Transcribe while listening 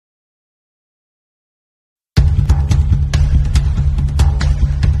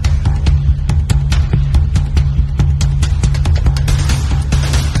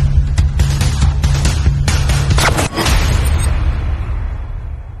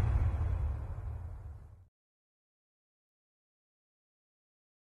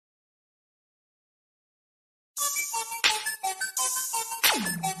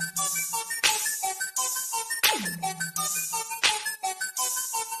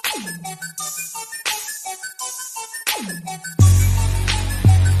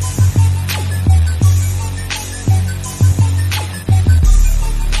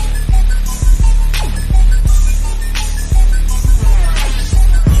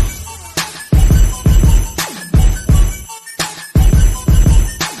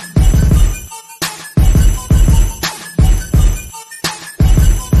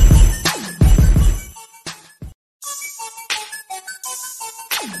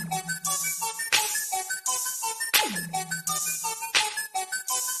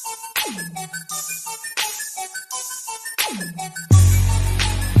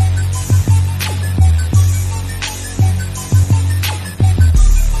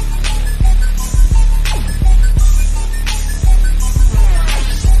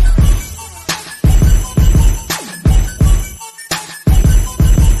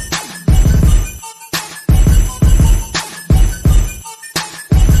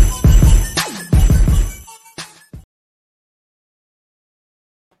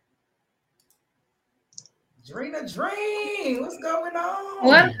Drina Dream, what's going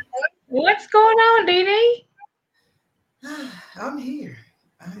What on? what's going on, Dee? I'm here.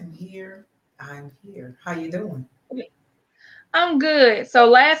 I'm here. I'm here. How you doing? I'm good. So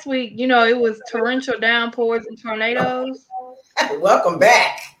last week, it was torrential downpours and tornadoes. Welcome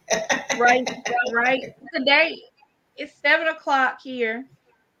back. Right, right. Today it's 7 o'clock here.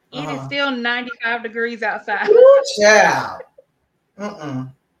 It is Uh-huh. still 95 degrees outside. Woo, child.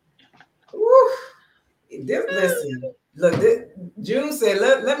 Mm-mm. Woo. Listen. Look, June said,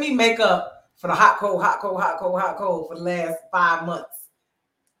 let me make up for the hot, cold, hot, cold, hot, cold, hot, cold for the last 5 months.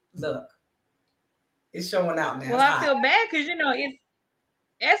 Look, it's showing out now. Well, It's I hot. feel bad because it's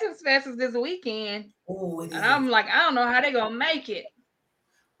Essence Fest is this weekend, Oh, it and is. I'm like, I don't know how they're gonna make it.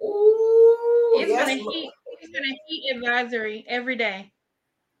 Ooh, It's been yes. a heat. It's been a heat advisory every day.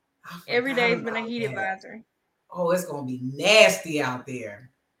 I Every forgot day has been a about heat that. advisory. Oh, it's gonna be nasty out there.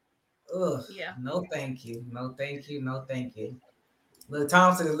 Ugh. Yeah. No, thank you. No, thank you. No, thank you. Little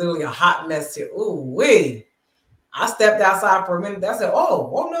Thompson is literally a hot mess here. Ooh, wee. I stepped outside for a minute. I said,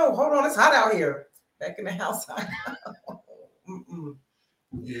 oh no, hold on, it's hot out here. Back in the house. Mm-mm.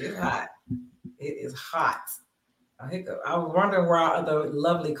 Yeah, it's hot. It is hot. I was wondering where our other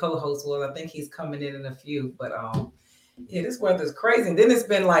lovely co-host was. I think he's coming in a few, but yeah, this weather's crazy. And then it's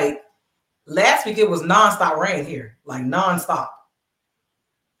been like last week. It was nonstop rain here, like nonstop.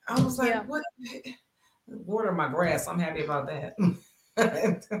 I was like, Yeah. what? Water my grass. I'm happy about that.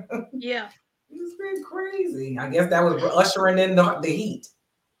 Yeah. It's been crazy. I guess that was ushering in the heat.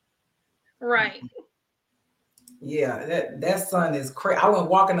 Right. Yeah, that sun is crazy. I was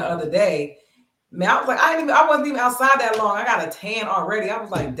walking the other day. Man, I was like, I wasn't even outside that long. I got a tan already. I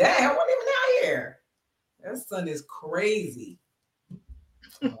was like, dang, I wasn't even out here. That sun is crazy.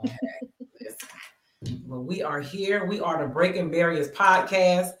 Oh, well, we are here. We are the Breaking Barriers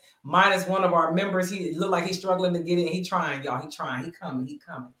podcast. Minus one of our members. He looked like he's struggling to get in. He trying, y'all. He trying. He coming. He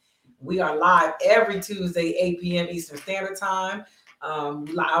coming. We are live every Tuesday, 8 p.m. Eastern Standard Time. I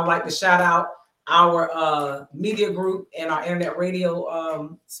would like to shout out our media group and our internet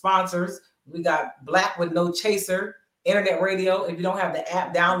radio sponsors. We got Black with No Chaser internet radio. If you don't have the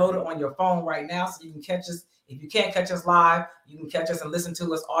app, download it on your phone right now so you can catch us. If you can't catch us live, you can catch us and listen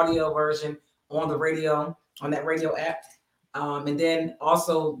to us audio version on the radio, on that radio app. And then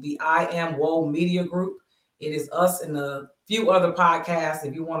also the I Am Woe Media Group. It is us and a few other podcasts.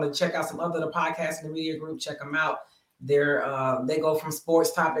 If you want to check out some other podcasts in the media group, check them out. They go from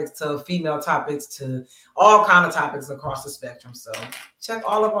sports topics to female topics to all kind of topics across the spectrum. So check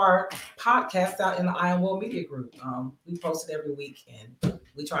all of our podcasts out in the I Am Woe Media Group. We post it every week and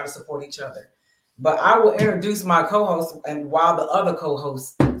we try to support each other. But I will introduce my co-host, and while the other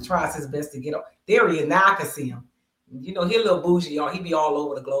co-host tries his best to get on, there he is. Now I can see him. You know, he a little bougie, y'all. He be all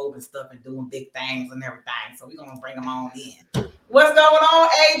over the globe and stuff and doing big things and everything. So we're gonna bring him on in. What's going on,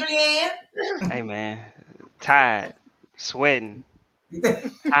 Adrian? Hey man, tired, sweating,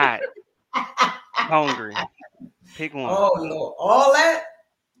 hot, hungry. Pick one. Oh Lord, all that?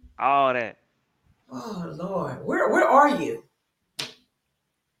 All that Oh Lord, where are you?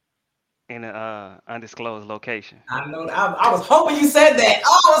 in a undisclosed location. I know. I was hoping you said that.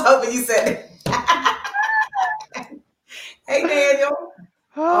 Oh, I was hoping you said that. Hey Daniel.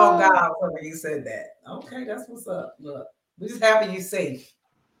 Oh God, I was hoping you said that. Okay, that's what's up. Look, we're just happy you're safe.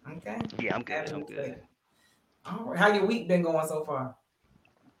 Okay. Yeah, I'm good. Happy I'm you're good. safe. All right. How your week been going so far?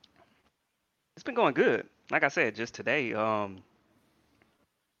 It's been going good. Like I said, just today, it's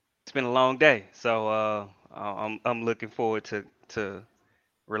been a long day. So I'm looking forward to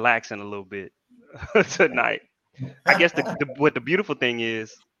relaxing a little bit tonight. I guess what the beautiful thing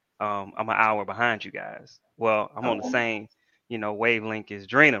is, I'm an hour behind you guys. Well, I'm on the Oh, same, wavelength as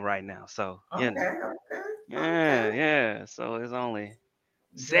Drina right now. So, okay. yeah. So it's only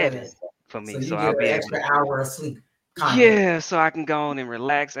Good. 7 for So me. you So get I'll an be able to, extra hour of sleep, kind of. yeah, so I can go on and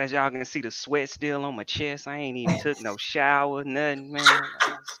relax. As y'all can see, the sweat still on my chest. I ain't even took no shower, nothing, man.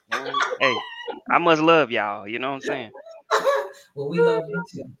 Hey, I must love y'all. You know what I'm saying? Well, we love you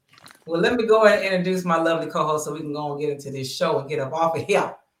too. Well, let me go ahead and introduce my lovely co-host so we can go and get into this show and get up off of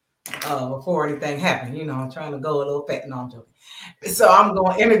here before anything happens. I'm trying to go a little fat. No, I'm joking. So I'm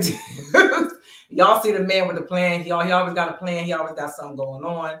going to introduce. Y'all see the man with the plan. He always got a plan. He always got something going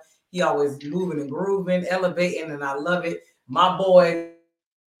on. He always moving and grooving, elevating, and I love it. My boy.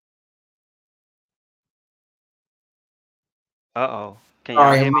 Uh-oh. Can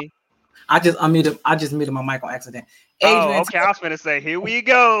y'all hear me? I just muted my mic on accident. Oh, Adrian, okay. I was going to say, here we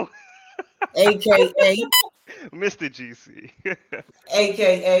go. AKA Mr. GC.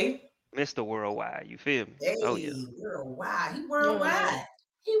 AKA Mr. Worldwide. You feel me? Hey, Oh, yeah. worldwide. He worldwide.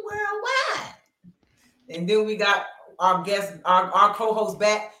 He worldwide. And then we got our guest, our co-host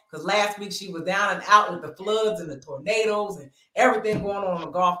back, because last week she was down and out with the floods and the tornadoes and everything going on the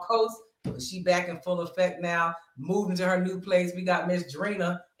Gulf Coast. But she back in full effect now, moving to her new place. We got Miss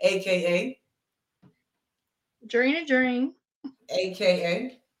Drina, AKA Dream.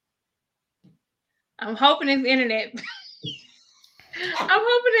 AKA I'm hoping it's internet.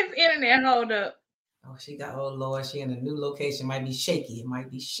 Hold up. Oh, oh Lord, she in a new location. Might be shaky. It might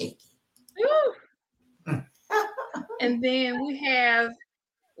be shaky. And then we have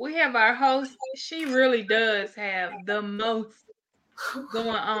our host. She really does have the most going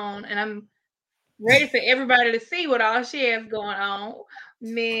on, and I'm ready for everybody to see what all she has going on.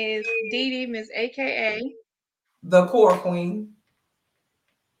 Miss Dee, Miss AKA the core queen,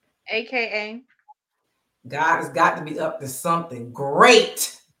 AKA God has got to be up to something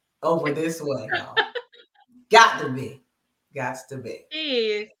great over this way, y'all. Got to be. He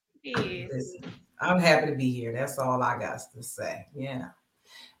is. Listen, I'm happy to be here. That's all I got to say. Yeah.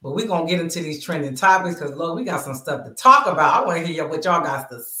 But we're going to get into these trending topics because, Lord, we got some stuff to talk about. I want to hear what y'all got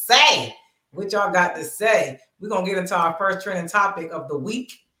to say. We're going to get into our first trending topic of the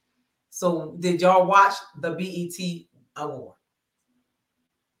week. So did y'all watch the BET Award?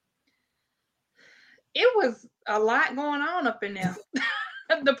 It was a lot going on up in there.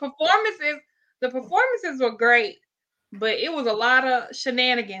 The performances were great, but it was a lot of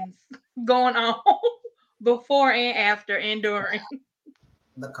shenanigans going on before and after and during.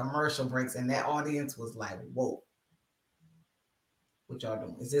 The commercial breaks and that audience was like, whoa. What y'all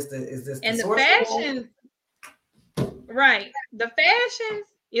doing? Is this and the fashion? Right. The fashions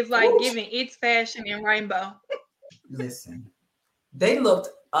is like giving It's Fashion and Rainbow. Listen, they looked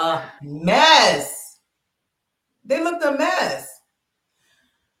a mess.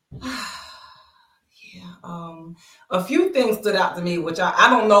 A few things stood out to me, which I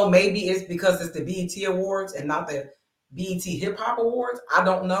don't know. Maybe it's because it's the BET Awards and not the BET Hip Hop Awards. I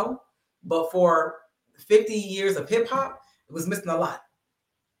don't know. But for 50 years of hip hop, it was missing a lot.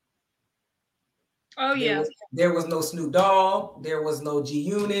 Oh, yeah. There was no Snoop Dogg. There was no G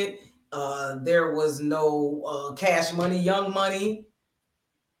Unit. There was no Cash Money, Young Money.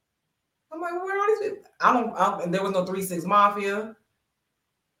 I'm like, where are these people? And there was no 3 6 Mafia.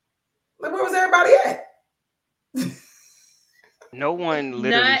 Like, where was everybody at? No one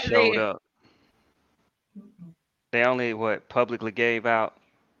literally showed up. They only publicly gave out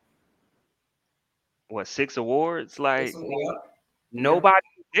 6 awards? Like nobody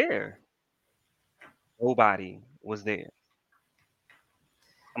was there. Nobody was there.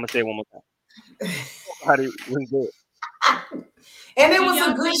 I'm gonna say it one more time. Nobody was there. And it was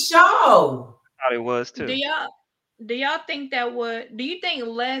a good show. I thought it was too. Do y'all think do you think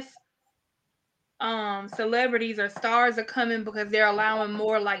less celebrities or stars are coming because they're allowing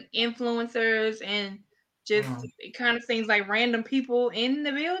more like influencers and just it kind of seems like random people in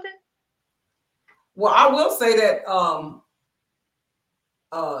the building? Well, I will say that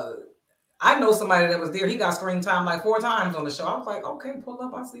I know somebody that was there. He got screen time like 4 times on the show. I was like, okay, pull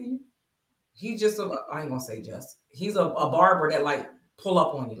up, I see you. He just I ain't gonna say just. He's a barber that like pull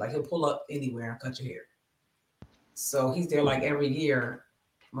up on you. Like he'll pull up anywhere and cut your hair. So he's there like every year.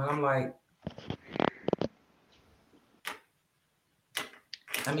 But I'm like,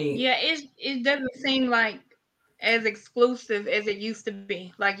 I mean, yeah, it doesn't seem like as exclusive as it used to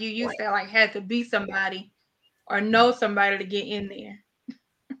be. Like you used to like had to be somebody or know somebody to get in there.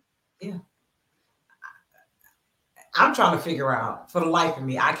 Yeah. I'm trying to figure out, for the life of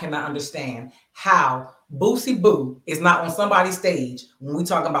me, I cannot understand how Boosie Boo is not on somebody's stage when we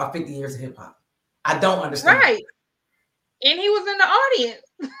talk about 50 years of hip hop. I don't understand. Right. And he was in the audience.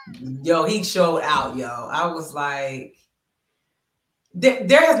 Yo, he showed out, yo. I was like,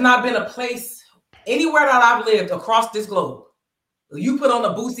 there has not been a place anywhere that I've lived across this globe. You put on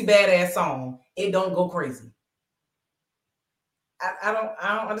a Boosie Badass song, it don't go crazy. I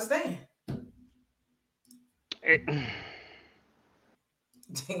don't understand. I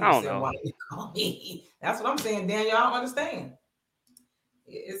don't know. Why you call me? That's what I'm saying, Daniel. I don't understand.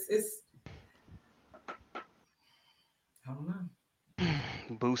 It's I don't know.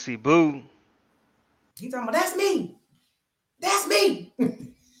 Boosie Boo. He talking about that's me. That's me.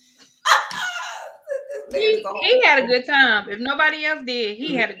 He had a good time. If nobody else did,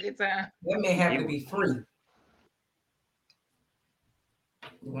 he had a good time. That man had to be free.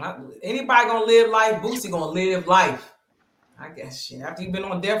 Anybody gonna live life, Boosie gonna live life. I guess shit. After you've been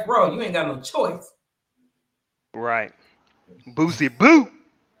on death row, you ain't got no choice. Right. Boosie Boo.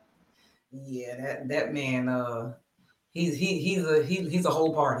 Yeah, that man, he's a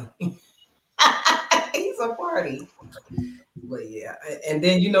whole party. He's a party. But yeah, and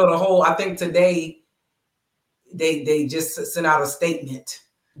then the whole. I think today they just sent out a statement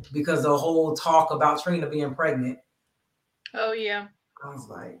because the whole talk about Trina being pregnant. Oh yeah. I was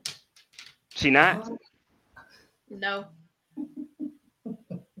like, she not? No.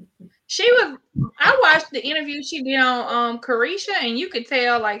 She was. I watched the interview she did on Carisha, and you could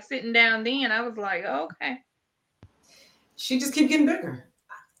tell, like, sitting down then, I was like, oh, okay. She just keep getting bigger.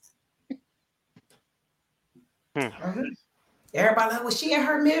 Everybody like, well, she in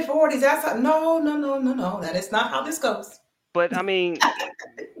her mid-40s. That's no. That is not how this goes. But I mean,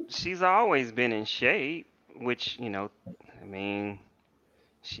 she's always been in shape, which I mean,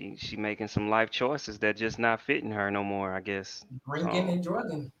 she making some life choices that just not fitting her no more, I guess. Drinking and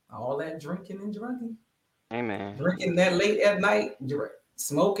drugging. All that drinking and drugging. Hey man. Drinking that late at night,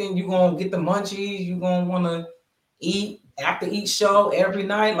 smoking, you gonna get the munchies, you gonna wanna eat after each show every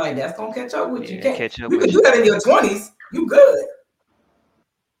night. Like that's gonna catch up with you. You can't you can do that in your 20s. You good.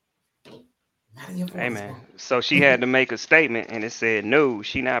 Not in your 40s. Hey man. So she had to make a statement and it said no,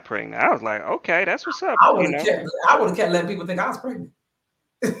 she not pregnant. I was like, okay, that's what's up. I would have kept letting people think I was pregnant.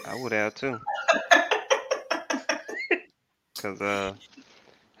 I would have too. Cause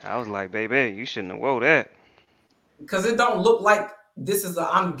I was like, baby, you shouldn't have wore that. Because it don't look like this is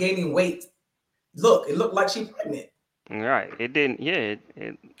I'm gaining weight. Look, it looked like she's pregnant. Right. It didn't. Yeah,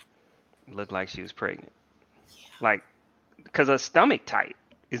 it looked like she was pregnant. Yeah. Like, because her stomach tight.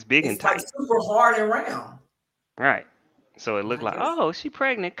 It's big and tight. Like super hard and round. Right. So it looked like, oh, she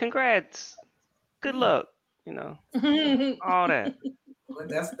pregnant. Congrats. Good luck. All that. But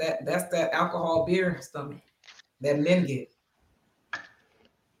that's that alcohol beer stomach that men get.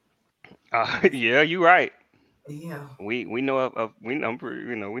 Yeah, you're right. Yeah. We know we know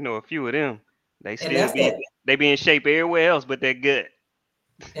a few of them. They be in shape everywhere else, but they're good.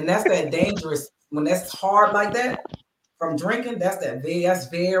 And that's that dangerous when that's hard like that from drinking. That's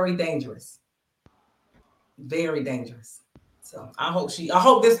very dangerous. Very dangerous. So I hope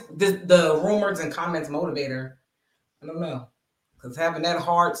this the rumors and comments motivate her. I don't know, because having that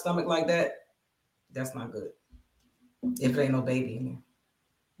hard stomach like that, that's not good. If there ain't no baby in there.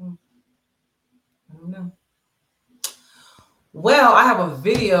 I don't know. Well, I have a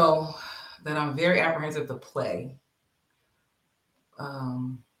video that I'm very apprehensive to play.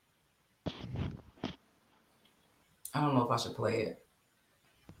 I don't know if I should play it.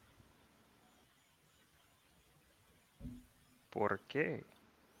 ¿Por qué?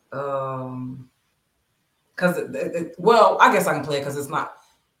 Because well, I guess I can play it because it's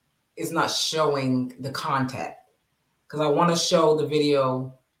not showing the contact. Because I want to show the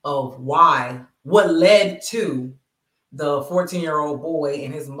video of what led to the 14-year-old boy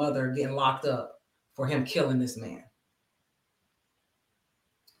and his mother getting locked up for him killing this man.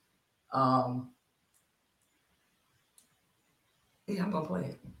 Yeah, I'm gonna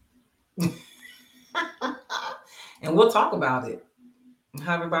play it. And we'll talk about it and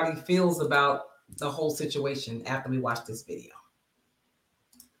how everybody feels about the whole situation after we watch this video.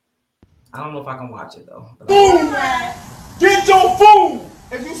 I don't know if I can watch it though. Fool! Get your fool!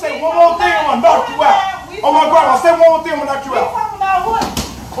 If you say one more thing, I'm gonna knock you out. Oh my God, I said one more thing, I'm gonna knock you out. Talking about what?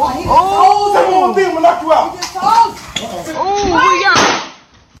 Say one more thing, I'm gonna knock you out.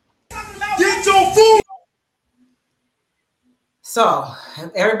 Get your fool! So,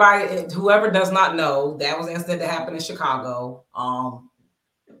 everybody, whoever does not know, that was an incident that happened in Chicago.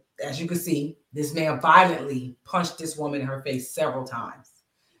 As you can see, this man violently punched this woman in her face several times.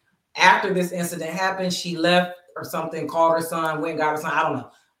 After this incident happened, she left or something, called her son, went and got her son. I don't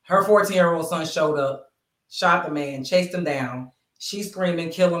know. Her 14-year-old son showed up shot the man, chased him down. She's screaming,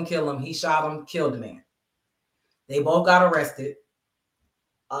 kill him, kill him. He shot him, killed the man. They both got arrested.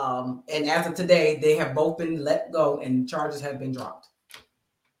 And as of today, they have both been let go and charges have been dropped.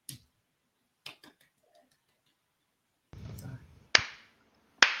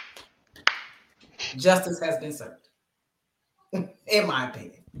 Justice has been served, in my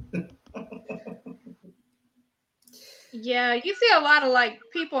opinion. Yeah, you see a lot of like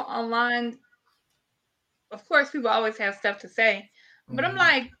people online. Of course, people always have stuff to say, but I'm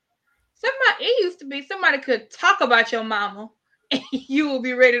like, it used to be somebody could talk about your mama and you will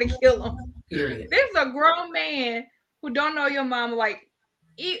be ready to kill them. Period. There's a grown man who don't know your mama,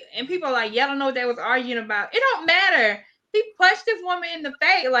 and people are like, yeah, I don't know what they was arguing about. It don't matter. He punched this woman in the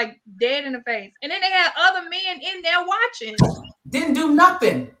face, like dead in the face. And then they had other men in there watching. Didn't do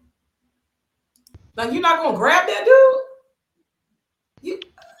nothing. Like, you're not going to grab that dude?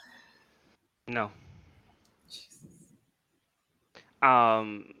 No.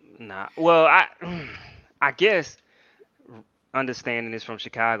 Nah. Well, I guess understanding this from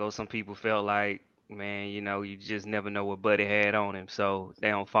Chicago, some people felt like, man, you just never know what Buddy had on him. So they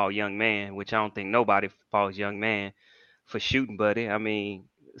don't fault young man, which I don't think nobody faults young man for shooting Buddy. I mean,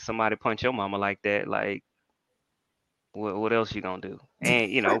 somebody punch your mama like that, like, what else you gonna do?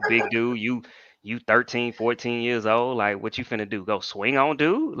 And, big dude, you 13, 14 years old, like, what you finna do? Go swing on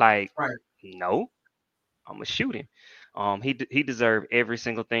dude? Like, right. No, I'm gonna shoot him. He deserved every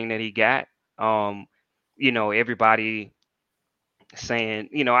single thing that he got. Everybody saying,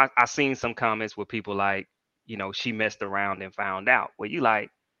 I seen some comments where people like, she messed around and found out. Well, you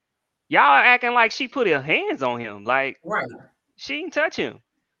like, y'all acting like she put her hands on him. Like, right. She didn't touch him.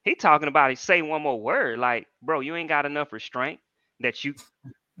 He talking about it. Say one more word. Like, bro, you ain't got enough restraint that you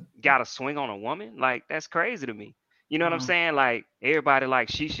got to swing on a woman. Like, that's crazy to me. You know what I'm saying? Like, everybody like,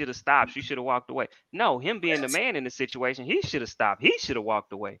 she should have stopped. She should have walked away. No, him being the man in the situation, he should have stopped. He should have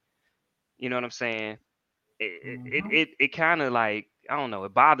walked away. You know what I'm saying? It kind of like, I don't know.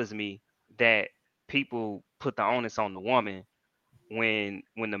 It bothers me that people put the onus on the woman when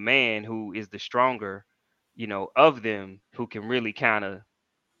the man who is the stronger, of them, who can really kind of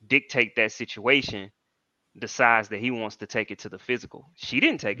dictate that situation, decides that he wants to take it to the physical. She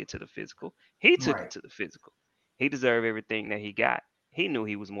didn't take it to the physical. He took it to the physical. He deserved everything that he got. He knew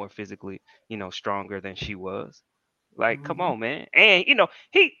he was more physically, stronger than she was. Like, come on, man. And,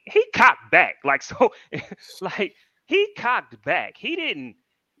 he cocked back. Like, so, like, he cocked back. He didn't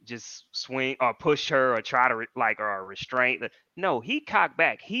just swing or push her or try to, or restrain. No, he cocked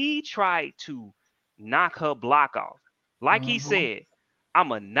back. He tried to knock her block off. Like he said, I'm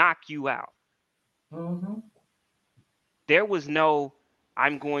going to knock you out. There was no,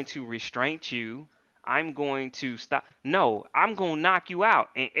 I'm going to restrain you. I'm going to stop. No, I'm going to knock you out.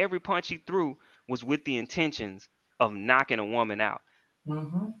 And every punch he threw was with the intentions of knocking a woman out.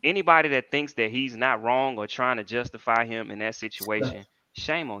 Anybody that thinks that he's not wrong or trying to justify him in that situation,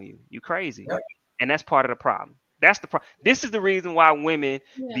 shame on you. You crazy. Yep. And that's part of the problem. That's the problem. This is the reason why women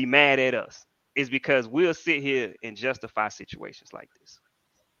be mad at us, is because we'll sit here and justify situations like this.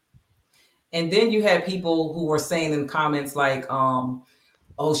 And then you had people who were saying in comments like, oh,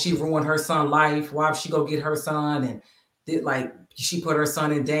 she ruined her son's life. Why would she go get her son? And she put her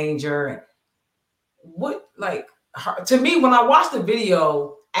son in danger. And what, to me, when I watched the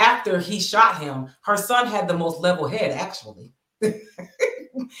video after he shot him, her son had the most level head, actually.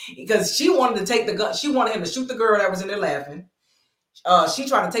 Because she wanted to take the gun. She wanted him to shoot the girl that was in there laughing. She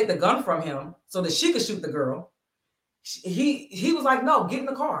tried to take the gun from him so that she could shoot the girl. He was like, no, get in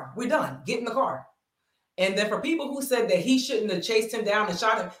the car. We're done. Get in the car. And then for people who said that he shouldn't have chased him down and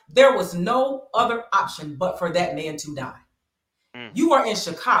shot him, there was no other option but for that man to die. You are in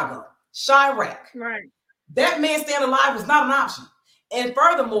Chicago, Chirac. Right. That man staying alive was not an option. And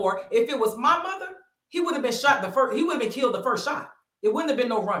furthermore, if it was my mother, he would have been shot he would have been killed the first shot. It wouldn't have been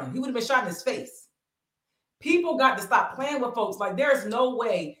no running. He would have been shot in his face. People got to stop playing with folks. Like, there's no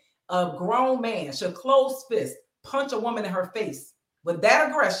way a grown man should close fist punch a woman in her face with that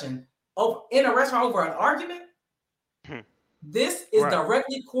aggression in a restaurant over an argument. This is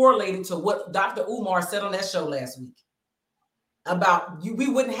directly correlated to what Dr. Umar said on that show last week about we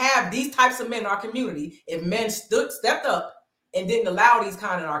wouldn't have these types of men in our community if men stepped up and didn't allow these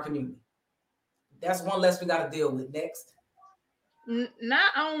kind in our community. That's one less we got to deal with. Next.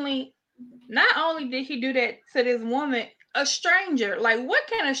 Not only did he do that to this woman, a stranger. Like, what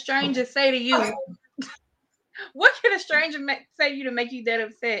can a stranger say to you? What can a stranger say to you to make you that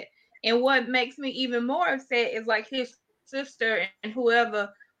upset? And what makes me even more upset is like his sister and whoever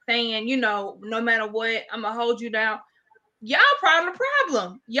saying, no matter what, I'm gonna hold you down. Y'all part of the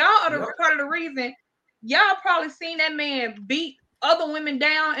problem. Y'all are part of the reason y'all probably seen that man beat other women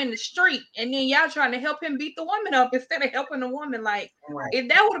down in the street, and then y'all trying to help him beat the woman up instead of helping the woman. Like, if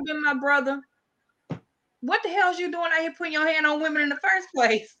that would have been my brother, what the hell is you doing out here putting your hand on women in the first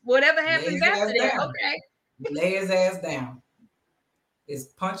place? Whatever happens after that, okay. Lay his ass down. Is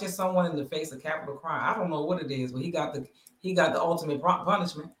punching someone in the face a capital crime? I don't know what it is, but he got the ultimate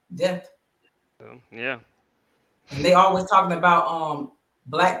punishment, death. Yeah. And they always talking about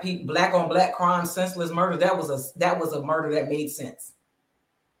black people, black on black crime, senseless murder. That was a murder that made sense,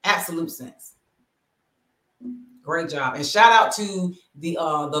 absolute sense. Great job, and shout out to the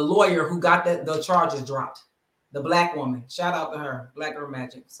lawyer who got the charges dropped, the black woman. Shout out to her, Black Girl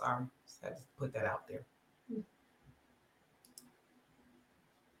Magic. Sorry, just had to put that out there.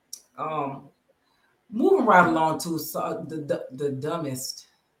 Moving right along to the dumbest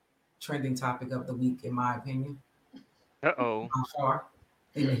trending topic of the week, in my opinion. By far,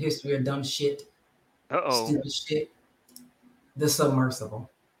 in the history of dumb shit. Stupid shit. The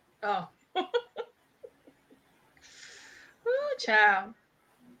submersible. Oh. Ooh, child.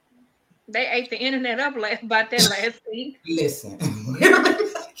 They ate the internet up about that last week. Listen.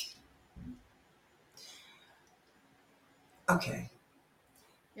 Okay.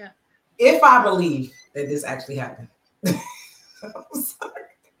 Yeah. If I believe that this actually happened, I'm sorry.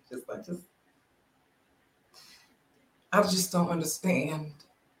 I just don't understand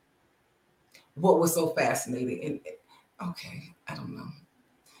what was so fascinating. And okay, I don't know.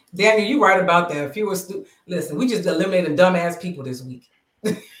 Daniel, you right about that. If you were listen, we just eliminated dumbass people this week.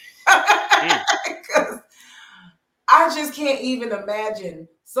 Because I just can't even imagine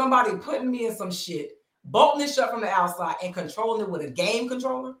somebody putting me in some shit, bolting it shut from the outside, and controlling it with a game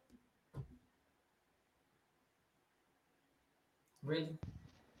controller. Really?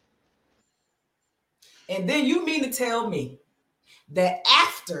 And then you mean to tell me that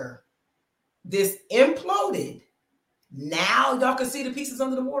after this imploded, now y'all can see the pieces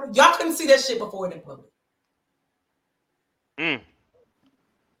under the water? Y'all couldn't see that shit before it imploded. Yeah,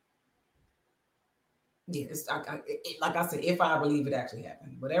 it's like I said, if I believe it actually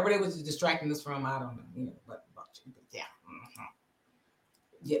happened. Whatever they was distracting us from, I don't know. Yeah, but yeah.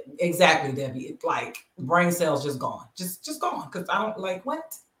 Yeah, exactly, Debbie. It's like brain cells just gone. Just gone. Because I don't like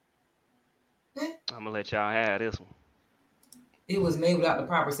what? I'm gonna let y'all have this one. It was made without the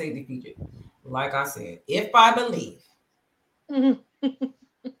proper safety feature. Like I said, if I believe. And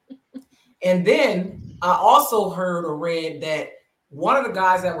then I also heard or read that one of the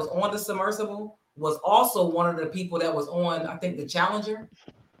guys that was on the submersible was also one of the people that was on, I think, the Challenger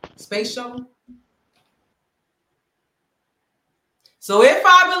space shuttle. So if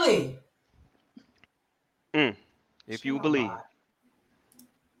I believe. If you believe.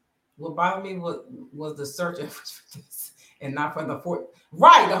 What bothered me was the search efforts for this and not for the fort.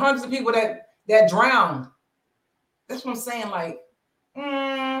 Right, the hundreds of people that drowned. That's what I'm saying. Like,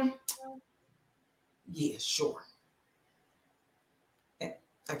 yeah, sure. I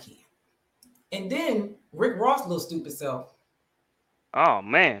can't. And then Rick Ross' little stupid self. Oh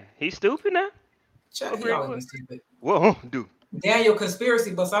man, he's stupid now. Chuck, he always been stupid. Whoa, dude. Daniel,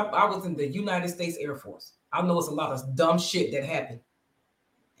 conspiracy buffs. I was in the United States Air Force. I know it's a lot of dumb shit that happened.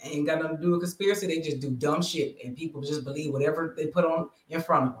 Ain't got nothing to do with conspiracy. They just do dumb shit, and people just believe whatever they put on in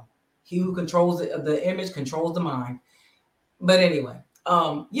front of them. He who controls the image controls the mind. But anyway,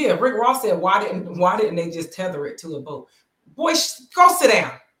 yeah, Rick Ross said, why didn't they just tether it to a boat? Boy, go sit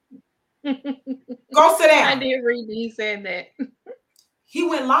down. Go sit down. I did read that he said that. He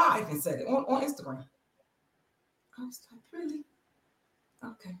went live and said it on Instagram. I was like, really?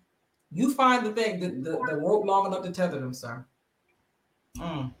 Okay. You find the thing, the rope long enough to tether them, sir.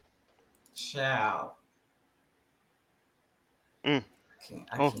 Child. I can't.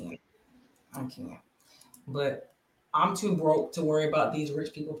 But I'm too broke to worry about these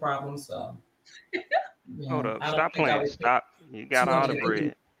rich people problems. So hold up. Stop playing. Stop. You got all the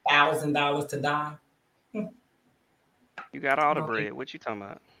bread. $1,000 to die. You got all the bread. What you talking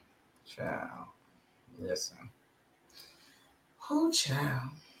about? Child. Listen. Oh, child.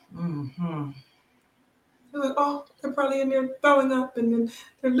 They're like, oh, they're probably in there throwing up, and then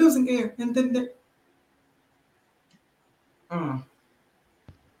they're losing air, and then they're.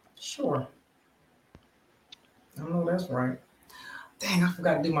 Sure. I know that's right. Dang, I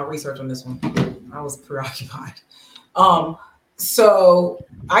forgot to do my research on this one. I was preoccupied. So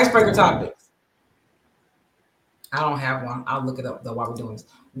icebreaker topics. I don't have one. I'll look it up though while we're doing this.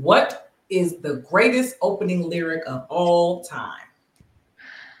 What is the greatest opening lyric of all time?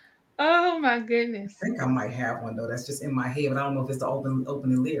 Oh my goodness. I think I might have one though. That's just in my head, but I don't know if it's the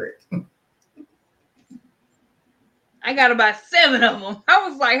opening lyric. I got about 7 of them. I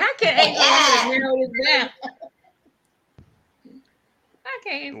was like, how can Angel narrow this down? I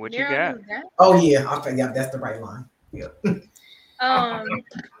can't What you narrow got? this down. Oh yeah, I forgot that's the right line. Yeah.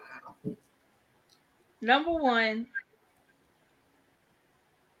 Number 1.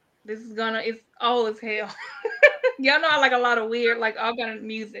 It's old as hell. Y'all know I like a lot of weird, like all kind of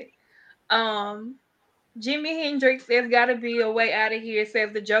music. Jimi Hendrix, There's Gotta Be a Way Out of Here,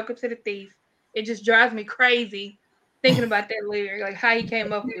 says the Joker to the Thief. It just drives me crazy thinking about that lyric, like how he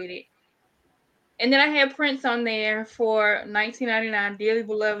came up with it. And then I had Prince on there for 1999, Dearly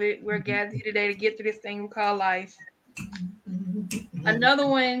Beloved, We're Gathered Here Today to Get Through This Thing We Call Life. Another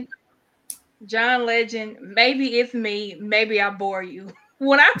one, John Legend, Maybe It's Me, Maybe I Bore You.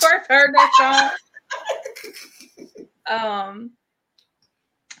 When I first heard that song,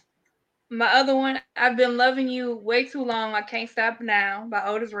 my other one, I've Been Loving You Way Too Long, I Can't Stop Now by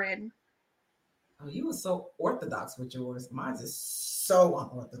Otis Redding. Oh, you were so orthodox with yours. Mine's is so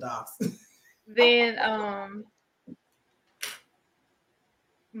unorthodox. Then I'll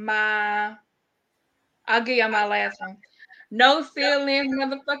give you my last one. No Ceilings,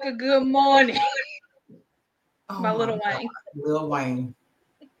 Motherfucker, Good Morning. By Lil Wayne. Lil Wayne.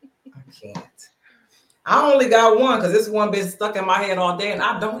 I can't. I only got one because this one been stuck in my head all day and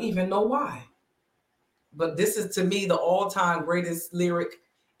I don't even know why. But this is to me the all-time greatest lyric,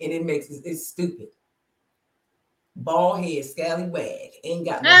 and it's stupid. Bald head, scallywag, ain't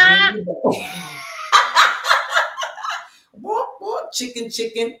got no chicken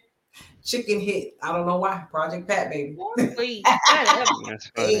hit. I don't know why. Project Pat, baby. That's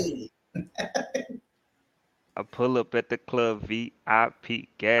funny. I pull up at the club, VIP,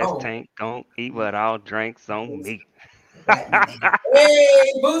 gas tank, don't eat but all drinks on me.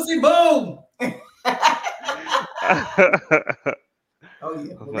 Hey, Boosie Boom. Oh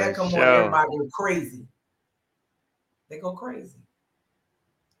yeah, when that come on, everybody go crazy. They go crazy.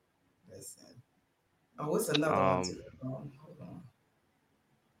 Listen. Oh, what's another one too? Hold on.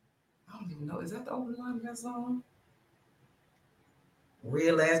 I don't even know. Is that the opening line of that song?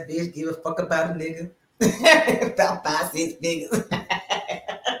 Real ass bitch, give a fuck about a nigga. About 5-6 niggas.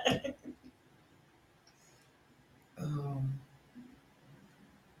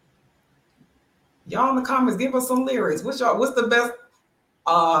 Y'all in the comments, give us some lyrics. What's the best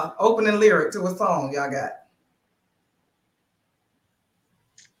opening lyric to a song y'all got?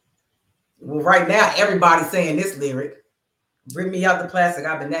 Well, right now everybody's saying this lyric. Bring me out the plastic.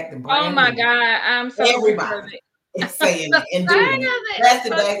 I've been acting brand new. Oh my God, I'm so everybody is saying it and doing it.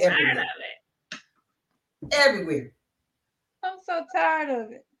 Plastic bag everywhere. Everywhere. I'm so tired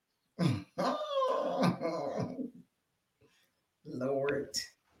of it. Lord.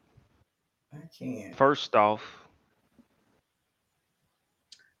 I can't. First off.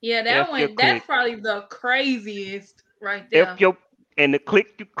 Yeah, that's probably the craziest right there. And the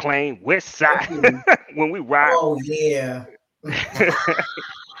click you claim, West Side, when we ride. Oh, yeah.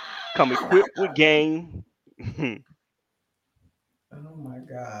 Come equipped with game. Oh, my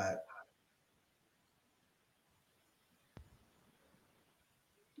God.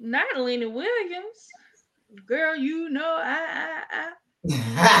 Not Lenny Williams. Girl, you know I.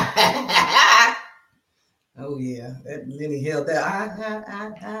 Oh, yeah. That Lenny held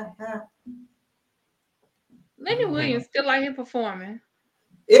that. Lenny Williams still out here performing.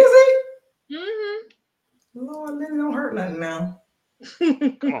 Is he? Mm-hmm. Lord, Lenny don't hurt nothing now.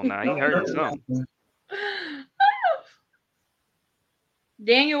 Come on now, he hurt something.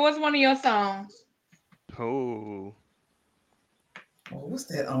 Daniel, what's one of your songs? Oh. What's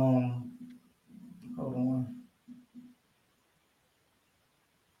that? Hold on.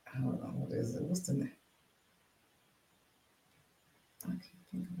 What is it? What's the name? I can't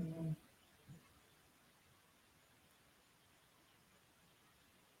think of the name.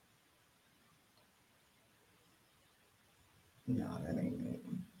 No, that ain't it.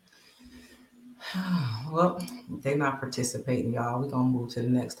 Well, they're not participating, y'all. We're gonna move to the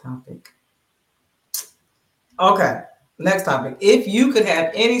next topic. Okay, next topic. If you could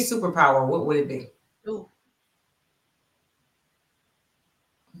have any superpower, what would it be? Ooh.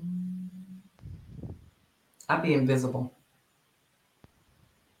 I'd be invisible.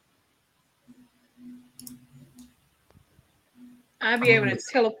 I'd be able to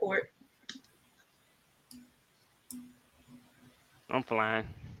teleport. I'm flying.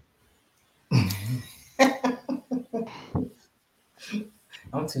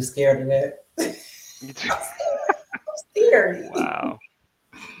 I'm too scared of that. I'm scared. Wow.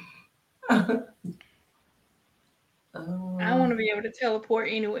 I want to be able to teleport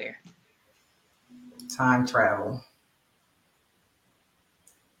anywhere. Time travel.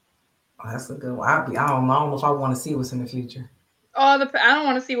 Oh, that's a good one. I don't know if I want to see what's in the future. I don't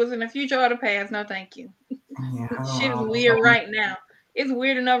want to see what's in the future or the past. No, thank you. Yeah, Shit is weird right now. It's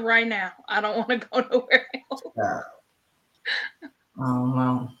weird enough right now. I don't want to go nowhere else. I don't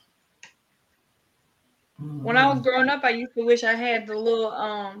know. When I was growing up, I used to wish I had the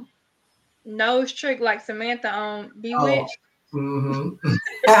little nose trick like Samantha on Bewitched. Oh. Mm-hmm.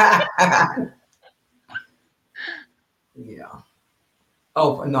 Yeah.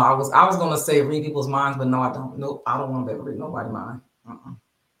 Oh no, I was gonna say read people's minds, but no, I don't. Nope, I don't want to be able to read nobody's mind.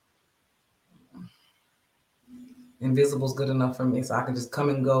 Invisible's good enough for me, so I can just come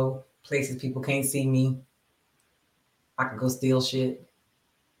and go places people can't see me. I could go steal shit.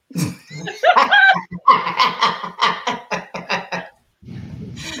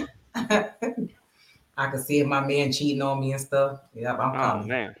 I could see if my man cheating on me and stuff. Yep, I'm coming.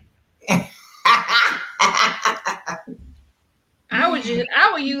 Man. I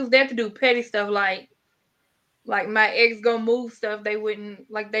would use that to do petty stuff like my ex go move stuff they wouldn't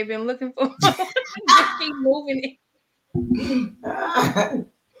like they've been looking for. Just keep moving it.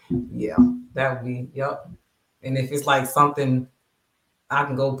 Yeah, that would be yep. And if it's like something I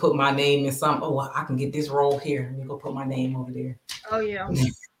can go put my name in some. Oh, I can get this role here. Let me go put my name over there. Oh yeah.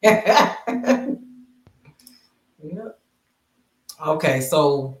 Yep. Okay,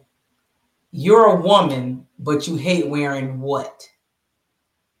 so you're a woman, but you hate wearing what?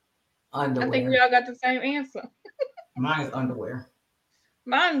 Underwear. I think we all got the same answer. Mine is underwear.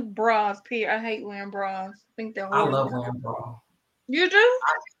 Mine bras. I hate wearing bras. I think they're horrible. I love wearing bra. You do?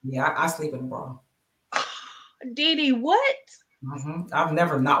 I sleep in a bra. Didi, what? Mm-hmm. I've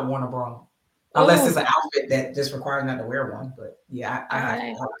never not worn a bra, unless it's an outfit that just requires not to wear one. But yeah,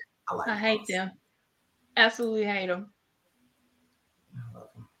 I hate them. Absolutely hate them. I love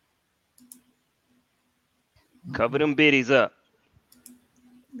them. Cover them biddies up.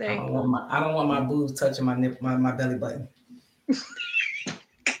 I don't want my boobs touching my belly button.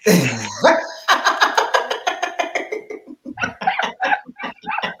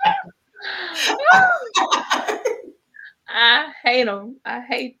 I hate them. I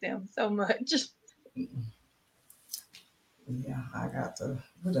hate them so much. Yeah, I got to.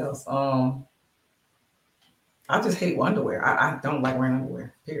 What else? I just hate underwear. I don't like wearing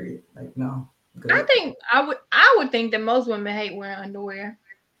underwear. Period. Like no. Good. I think I would think that most women hate wearing underwear.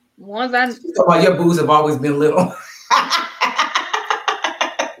 Ones I. So about your boobs have always been little.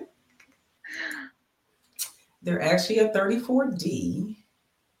 They're actually a 34D.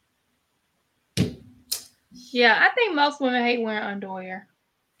 Yeah, I think most women hate wearing underwear.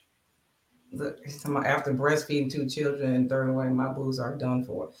 Look, after breastfeeding 2 children and third away, my boobs are done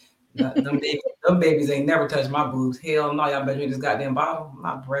for. Them babies ain't never touched my boobs. Hell no, y'all better drink this goddamn bottle. I'm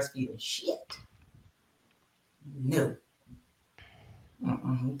not breastfeeding shit. No.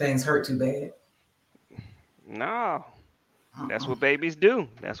 Things hurt too bad. No. That's what babies do.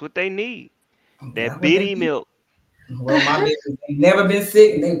 That's what they need. That bitty milk. Well, my babies ain't never been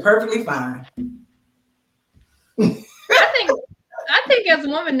sick and they perfectly fine. I think as a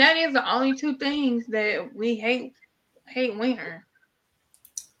woman, that is the only 2 things that we hate wearing.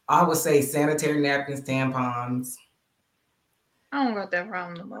 I would say sanitary napkins, tampons. I don't got that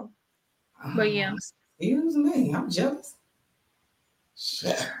problem no more. But yeah. Excuse me, I'm jealous.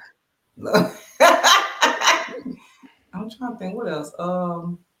 Shit. I'm trying to think what else.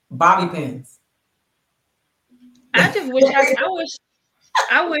 Bobby pins. I just wish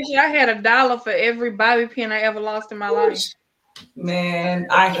I wish I had $1 for every bobby pin I ever lost in my life. Man,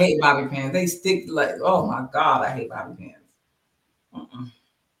 I hate bobby pins. They stick like, oh my God, I hate bobby pins.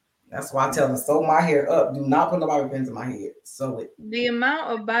 That's why I tell them, sew my hair up. Do not put the bobby pins in my head. Sew it. The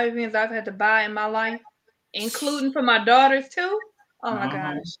amount of bobby pins I've had to buy in my life, including for my daughters too. Oh my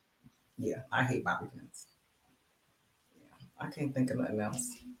gosh. Yeah, I hate bobby pins. Yeah, I can't think of nothing else.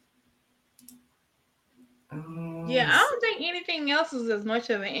 Yeah, I don't think anything else is as much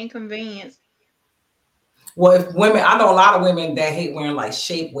of an inconvenience. Well, if women, I know a lot of women that hate wearing like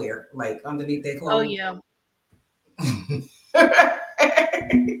shapewear, like underneath their clothes. Oh yeah.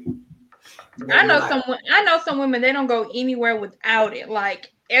 I know some women, they don't go anywhere without it,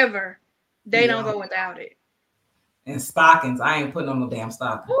 like ever. They don't go without it. And stockings, I ain't putting on no damn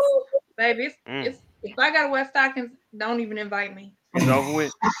stockings. Ooh, baby, it's if I gotta wear stockings, don't even invite me. It's over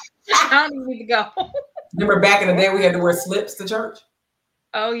with. I don't even need to go. Remember back in the day we had to wear slips to church?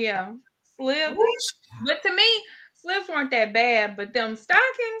 Oh yeah, slips. But to me, slips weren't that bad. But them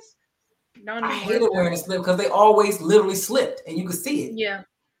stockings, I hated wearing a slip because they always literally slipped and you could see it. Yeah.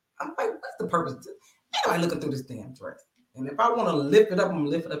 I'm like, what's the purpose? Anybody looking through this damn dress? And if I want to lift it up, I'm gonna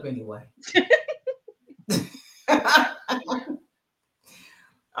lift it up anyway.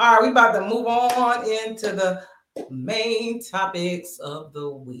 All right, we about to move on into the main topics of the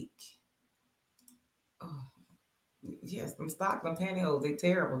week. Oh, yes, them stocks and pantyhose, they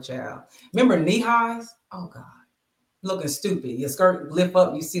terrible, child. Remember knee highs? Oh God, looking stupid. Your skirt lift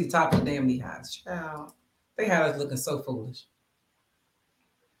up, you see the top of the damn knee highs, child. They had us looking so foolish.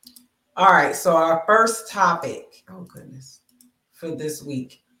 All right, so our first topic. Oh goodness, for this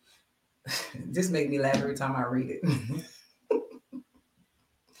week. This makes me laugh every time I read it.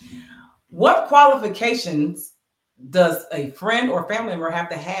 What qualifications does a friend or family member have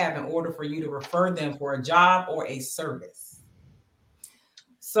to have in order for you to refer them for a job or a service?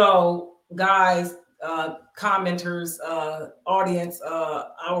 So, guys, commenters, audience,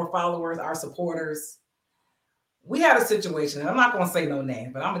 our followers, our supporters, we had a situation, and I'm not going to say no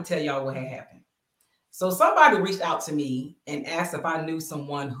name, but I'm going to tell y'all what had happened. So somebody reached out to me and asked if I knew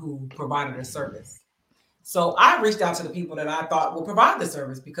someone who provided a service. So I reached out to the people that I thought would provide the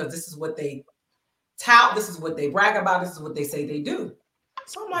service because this is what they tout, this is what they brag about, this is what they say they do.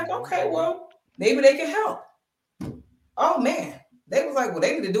 So I'm like, okay, well, maybe they can help. Oh man, they was like, well,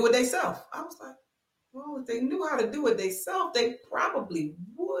 they need to do it themselves. I was like, well, if they knew how to do it themselves, they probably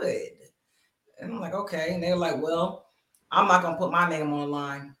would. And I'm like, okay. And they were like, well, I'm not gonna put my name on the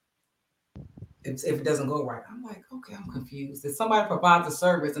line if it doesn't go right. I'm like, okay, I'm confused. If somebody provides a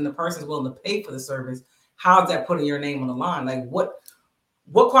service and the person's willing to pay for the service, how's that putting your name on the line? Like what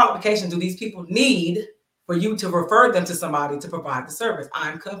qualifications do these people need for you to refer them to somebody to provide the service?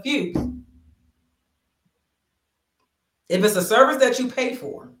 I'm confused. If it's a service that you pay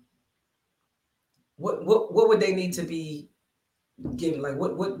for, what would they need to be given? Like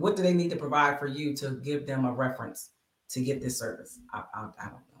what do they need to provide for you to give them a reference to get this service? I don't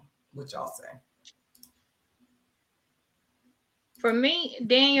know. What y'all say? For me,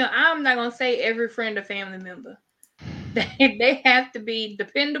 Daniel, I'm not gonna say every friend or family member. They have to be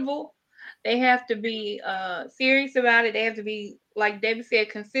dependable. They have to be serious about it. They have to be, like David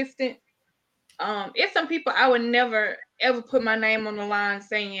said, consistent. It's some people I would never ever put my name on the line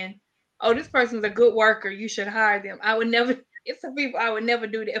saying, "Oh, this person's a good worker. You should hire them." I would never. It's some people I would never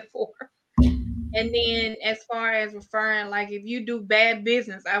do that for. And then, as far as referring, like if you do bad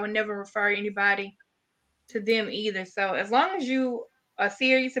business, I would never refer anybody to them either. So as long as you are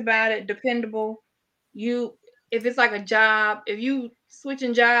serious about it, dependable, if it's like a job, if you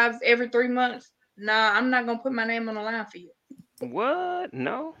switching jobs every 3 months, nah, I'm not gonna put my name on the line for you. What?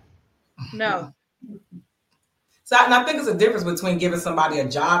 No. No. So I think it's a difference between giving somebody a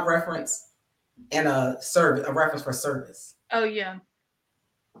job reference and a reference for service. Oh yeah.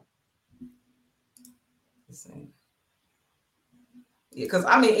 Yeah, because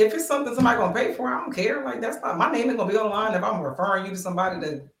I mean, if it's something somebody gonna pay for, I don't care. Like that's not my name ain't gonna be on the line if I'm referring you to somebody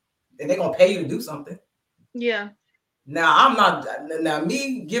and they're gonna pay you to do something. Yeah. Now I'm not. Now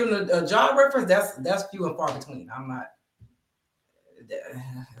me giving a job reference, that's few and far between. I'm not.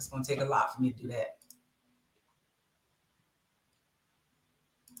 It's gonna take a lot for me to do that.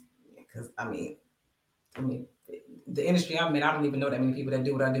 Because I mean, the industry I'm in, I don't even know that many people that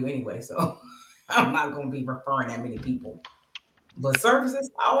do what I do anyway. So I'm not gonna be referring that many people. But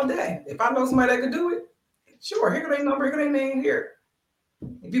services all day. If I know somebody that could do it, sure. Here go their number. Here go their name. Here.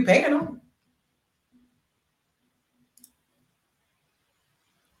 If you paying them.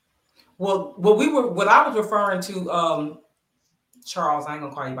 Well, what I was referring to, Charles. I ain't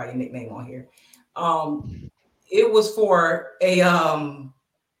gonna call you by your nickname on here. It was for a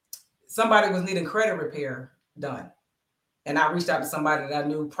somebody was needing credit repair done, and I reached out to somebody that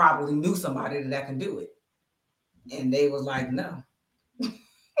I probably knew somebody that can do it, and they was like, no.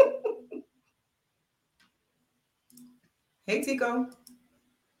 Hey, Tico.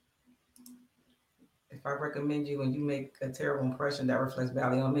 If I recommend you and you make a terrible impression, that reflects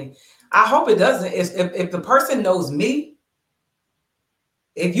badly on me. I hope it doesn't. If the person knows me,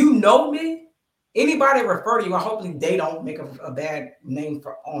 if you know me, anybody refer to you, I hope they don't make a bad name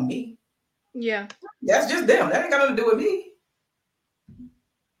on me. Yeah. That's just them. That ain't got nothing to do with me.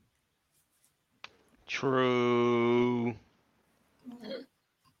 True.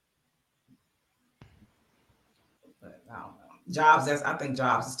 But I don't know. Jobs, I think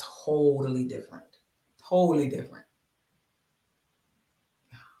jobs is totally different. Totally different.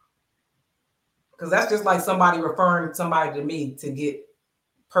 Because that's just like somebody referring somebody to me to get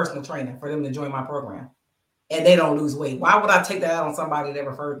personal training for them to join my program. And they don't lose weight. Why would I take that out on somebody that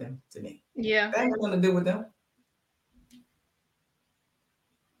referred them to me? Yeah. That ain't nothing to do with them.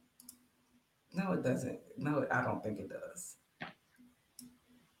 No, it doesn't. No, I don't think it does.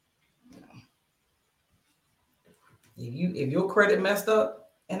 If your credit messed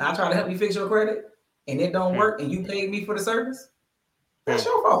up and I try to help you fix your credit and it don't work and you paid me for the service, That's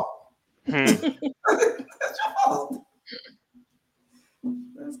your fault. That's your fault.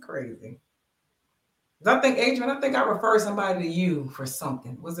 That's crazy. I think, Adrian, I referred somebody to you for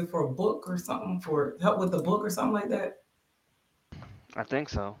something. Was it for a book or something? For help with the book or something like that? I think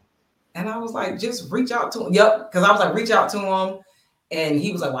so. And I was like, just reach out to him. Yep. Because I was like, reach out to him. And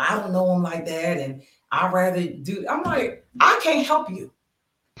he was like, well, I don't know him like that. And I'd rather do. I'm like, I can't help you.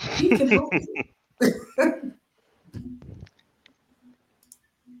 He can help you.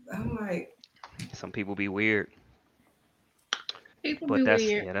 I'm like, some people be weird. People be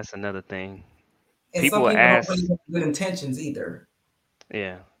weird. Yeah, that's another thing. And people ask, don't really have good intentions either.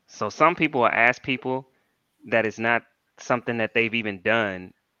 Yeah. So some people will ask people that it's not something that they've even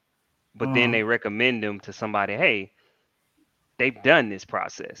done, but then they recommend them to somebody. Hey, they've done this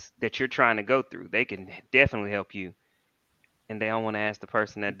process that you're trying to go through. They can definitely help you. And they don't want to ask the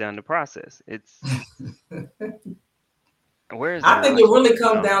person that done the process. It's I think it really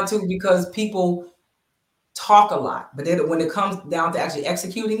comes down to because people talk a lot, but then when it comes down to actually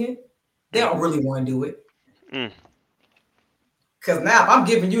executing it, they don't really want to do it. Because now if I'm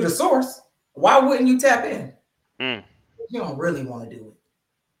giving you the source, why wouldn't you tap in? You don't really want to do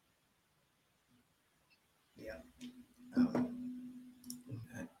it. Yeah.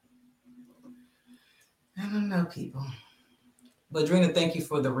 I don't know, people. But Drina, thank you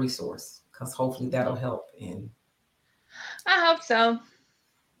for the resource, because hopefully that'll help. I hope so.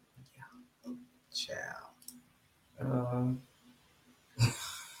 Yeah. Ciao.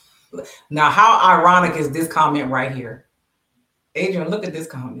 Now, how ironic is this comment right here? Adrian, look at this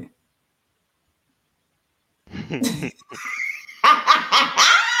comment.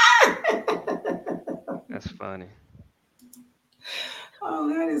 That's funny. Oh,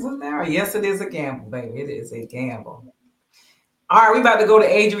 that is hilarious. Yes, it is a gamble, baby. It is a gamble. All right, we're about to go to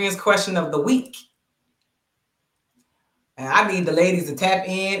Adrian's question of the week. And I need the ladies to tap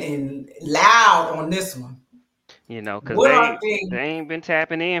in and loud on this one. You know, because they ain't been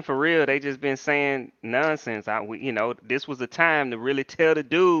tapping in for real. They just been saying nonsense. This was the time to really tell the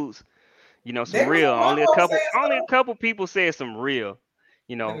dudes, some real. Only a couple people said some real.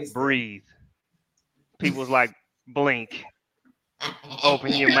 Breathe. People's like, blink,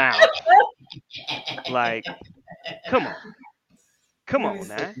 open your mouth. Like, come on,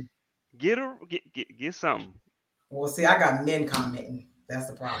 now, get something. Well, see, I got men commenting. That's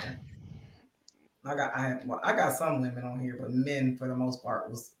the problem. I got some women on here, but men for the most part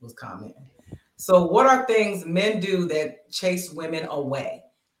was commenting. So what are things men do that chase women away?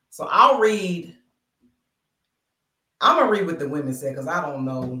 So I'm gonna read what the women said, because I don't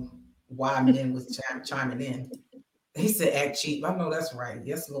know why men was chiming in. He said act cheap. I know that's right.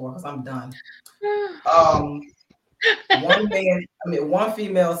 Yes, Lord, because I'm done. One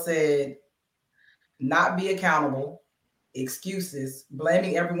female said not be accountable, excuses,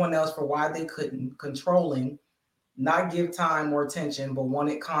 blaming everyone else for why they couldn't, controlling, not give time or attention, but want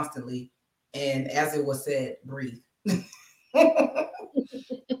it constantly. And as it was said, breathe.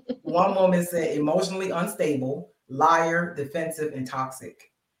 One woman said emotionally unstable, liar, defensive, and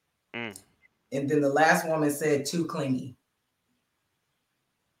toxic. And then the last woman said too clingy.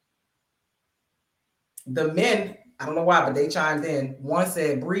 The men, I don't know why, but they chimed in. One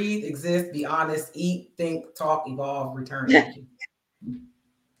said breathe, exist, be honest, eat, think, talk, evolve, return.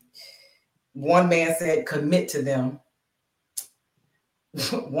 One man said commit to them.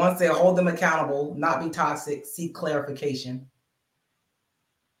 One said hold them accountable, not be toxic, seek clarification.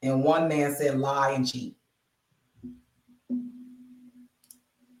 And one man said lie and cheat.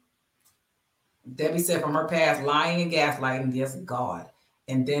 Debbie said from her past, lying and gaslighting, yes, God.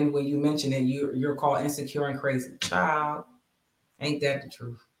 And then when you mention it, you're called insecure and crazy. Child, ain't that the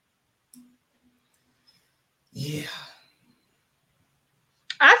truth? Yeah.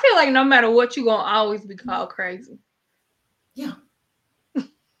 I feel like no matter what, you're going to always be called crazy. Yeah.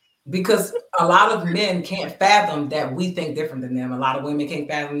 Because a lot of men can't fathom that we think different than them. A lot of women can't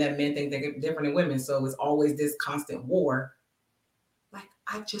fathom that men think they're different than women. So it's always this constant war. Like,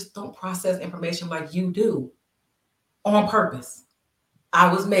 I just don't process information like you do on purpose.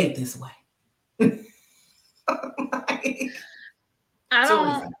 I was made this way.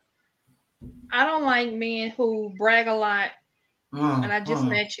 I don't like men who brag a lot. And I just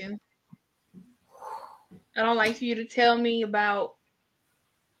met you. I don't like for you to tell me about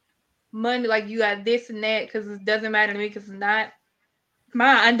money, like you got this and that, because it doesn't matter to me, because it's not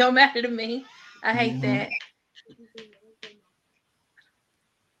mine. Don't matter to me. I hate that.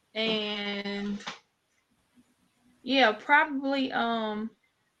 And yeah, probably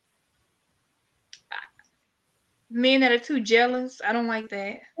men that are too jealous. I don't like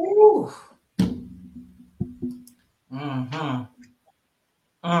that.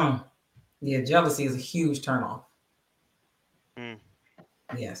 Yeah, jealousy is a huge turnoff. Mm.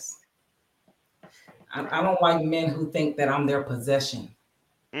 Yes. I don't like men who think that I'm their possession.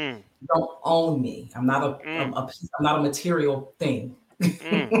 Mm. Don't own me. I'm not Mm. I'm not a material thing.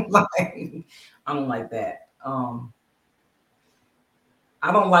 Mm. Like, I don't like that.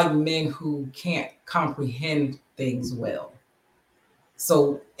 I don't like men who can't comprehend things well.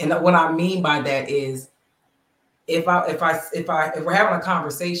 So, and what I mean by that is, if we're having a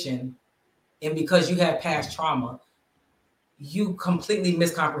conversation, and because you have past trauma, you completely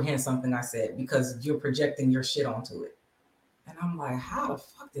miscomprehend something I said because you're projecting your shit onto it. And I'm like, how the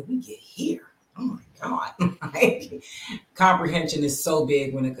fuck did we get here? Oh my God. Like, comprehension is so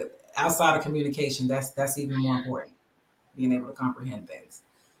big when it outside of communication, that's even more important. Being able to comprehend things.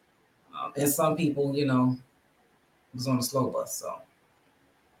 And some people, was on the slow bus. So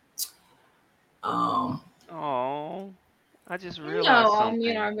Oh, I just realized No, men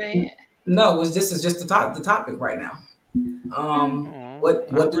something. are bad. no, this is just the topic right now. Oh, I What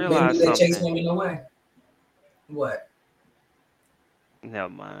do men do? realized They chase something. women away. What? Never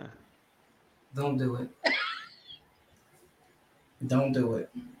mind. Don't do it. Don't do it.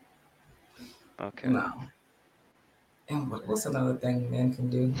 Okay. No. And what's another thing men can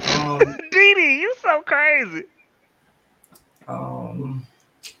do? Dee, you so crazy.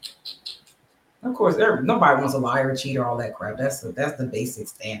 Of course, nobody wants a liar, cheater, all that crap. That's the basic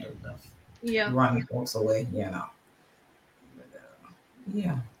standard of Yeah. running folks away. But,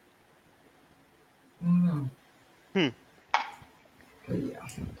 yeah. Mm. Hmm. But yeah.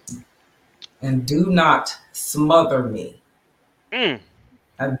 And do not smother me. Mm.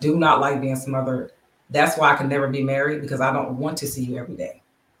 I do not like being smothered. That's why I can never be married, because I don't want to see you every day.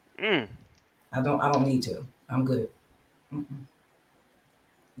 Mm. I don't need to. I'm good. Mm-mm.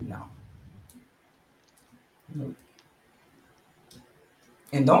 No. Nope.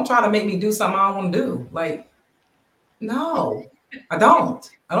 And don't try to make me do something I don't want to do. Like, no, I don't.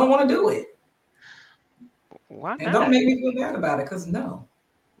 I don't want to do it. Why And don't not? make me feel bad about it, because no.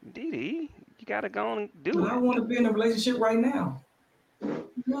 Dee, you gotta go on and do I it. want to be in a relationship right now.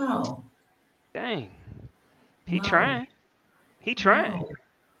 No. Dang. He No. trying. He trying. No.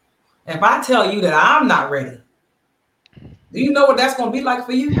 If I tell you that I'm not ready, do you know what that's going to be like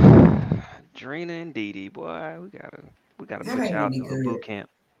for you? Drina and Dee, boy, we gotta That put ain't you going to out be to a boot good. camp.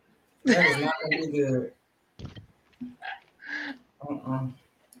 That is not going to be good.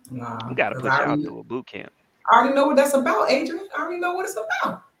 Nah. We gotta 'Cause put you out to a boot camp. I already know what that's about, Adrian. I already know what it's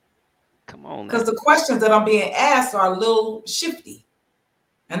about. Come on now. Because the questions that I'm being asked are a little shifty,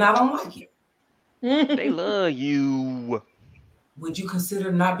 and I don't like it. They love you. Would you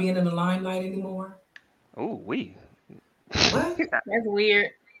consider not being in the limelight anymore? Oh, we. What? That's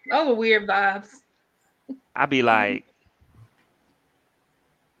weird. Those are weird vibes. I be like,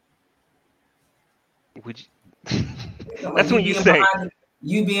 would you? Like That's when you say.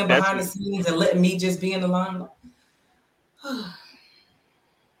 you being That's behind the scenes and letting me just be in the limelight.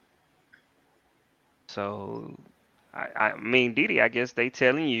 So, I mean, Dee, I guess they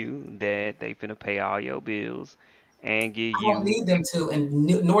telling you that they finna pay all your bills and give I don't you need them to, and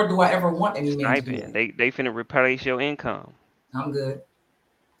nor do I ever want any men to do stipend. that. They finna replace your income. I'm good.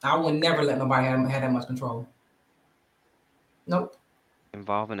 I would never let nobody have that much control. Nope.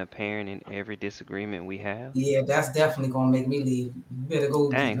 Involving a parent in every disagreement we have. Yeah, that's definitely gonna make me leave. You better go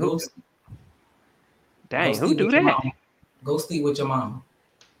Dang, go who sleep do with your that? mama. Go sleep with your mama.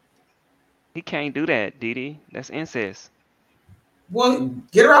 He can't do that, Dee. That's incest. Well,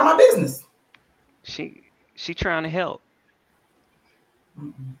 get her out of my business. She trying to help.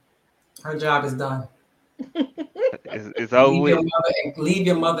 Mm-mm. Her job is done. It's over with. Leave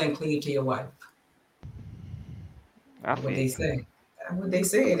your mother and cleave to your wife. That's what they say. That's what they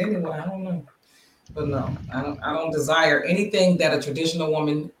said anyway. I don't know. But no, I don't desire anything that a traditional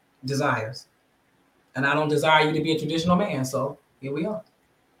woman desires. And I don't desire you to be a traditional man. So here we are.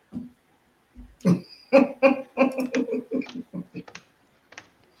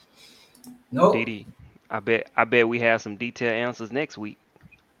 Nope. Dee, I bet we have some detailed answers next week.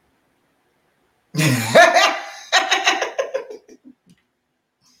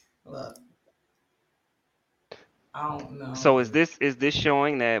 Look, I don't know. So is this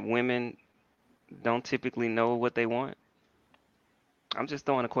showing that women don't typically know what they want? I'm just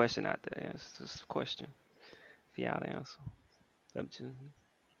throwing a question out there. It's just a question for y'all to answer.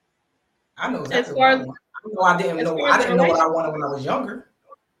 I know exactly what I want. I didn't know what I wanted when I was younger.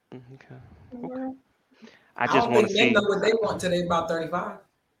 Okay. I don't think men know what they want till they're about 35.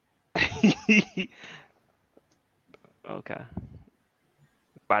 Okay.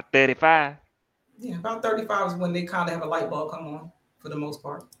 About 35? Yeah, about 35 is when they kind of have a light bulb come on. for the most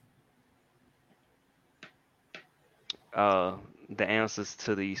part? The answers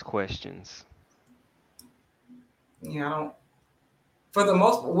to these questions. Yeah, I don't. For the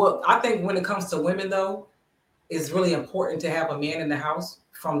most, well, I think when it comes to women, though, it's really important to have a man in the house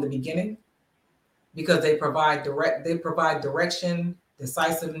from the beginning because they provide direction,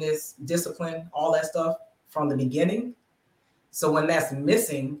 decisiveness, discipline, all that stuff from the beginning. So when that's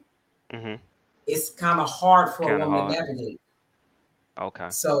missing, it's kind of hard for a woman to navigate. Okay.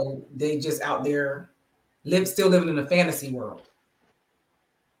 So they just out there still living in a fantasy world.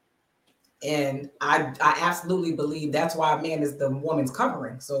 And I absolutely believe that's why a man is the woman's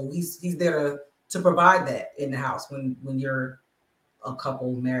covering. So he's there to provide that in the house when you're a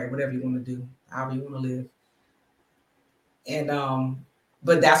couple, married, whatever you want to do, however you want to live. And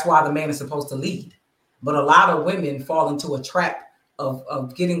but that's why the man is supposed to lead. But a lot of women fall into a trap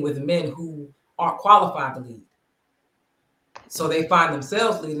of getting with men who aren't qualified to lead. So they find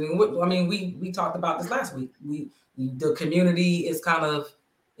themselves leading. I mean, we talked about this last week. The community is kind of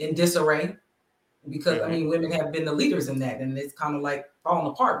in disarray because I mean, women have been the leaders in that, and it's kind of like falling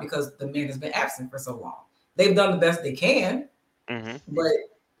apart because the man has been absent for so long. They've done the best they can, but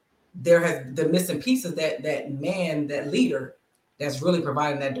there has the missing pieces that man, that leader, that's really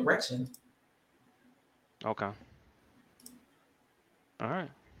providing that direction. Okay. All right.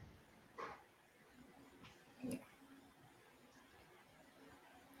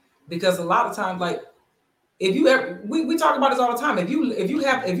 Because a lot of times, like if you ever, we talk about this all the time. If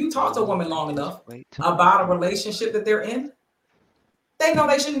you talk to a woman long enough about a relationship that they're in, they know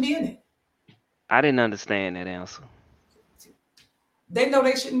they shouldn't be in it. I didn't understand that answer. They know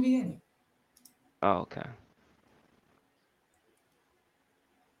they shouldn't be in it. Oh, okay.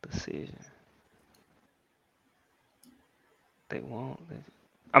 Decision. They won't.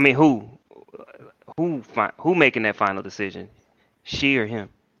 I mean, who making that final decision? She or him?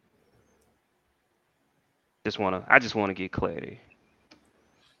 I just want to get clarity.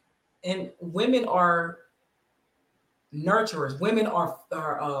 And women are nurturers. Women are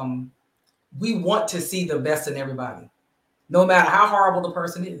we want to see the best in everybody, no matter how horrible the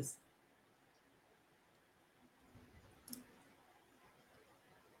person is.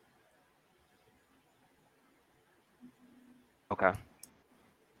 Okay.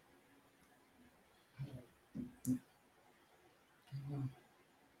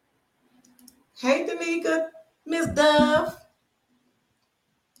 Hey, Danica, Miss Dove.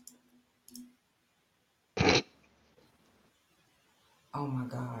 Oh my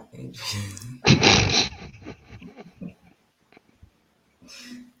God, Adrian.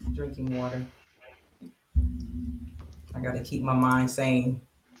 Drinking water. I got to keep my mind sane.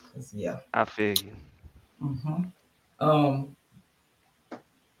 Yeah. I feel you.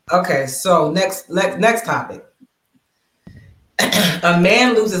 Okay, so next topic. A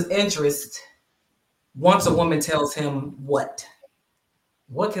man loses interest once a woman tells him what?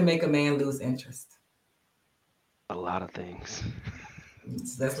 What can make a man lose interest? A lot of things.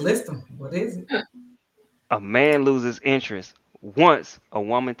 Let's list them. What is it? A man loses interest once a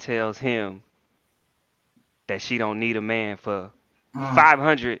woman tells him that she don't need a man for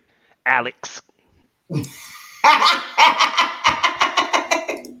 500, Alex.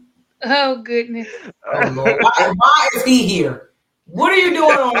 Oh goodness! Oh Lord! Why is he here? What are you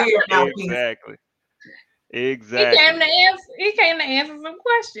doing on here now? Exactly. He came to answer some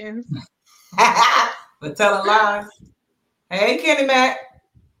questions. But telling lies. Hey, Kenny Mac.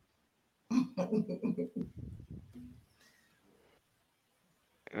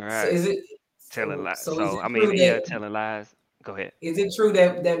 Right. So is it telling lies? So telling lies. Go ahead. Is it true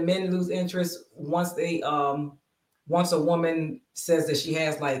that men lose interest once they once a woman says that she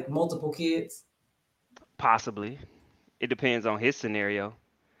has like multiple kids? Possibly. It depends on his scenario.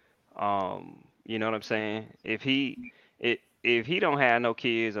 You know what I'm saying? If he don't have no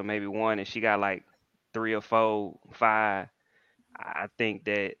kids or maybe one and she got like 3 or 4, 5, I think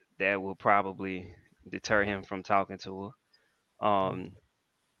that will probably deter him from talking to her.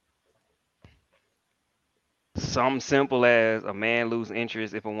 Something simple as a man lose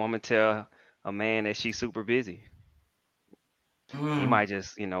interest if a woman tell a man that she's super busy. He might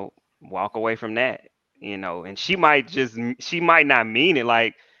just, walk away from that, and she might not mean it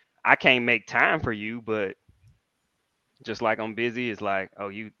like I can't make time for you, but just like I'm busy, it's like,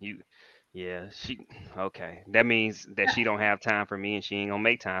 oh, okay. That means that she don't have time for me and she ain't gonna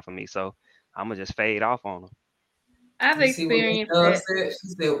make time for me. So I'm gonna just fade off on her. I've experienced that. She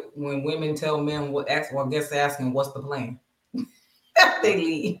said when women tell men I guess they're asking what's the plan. They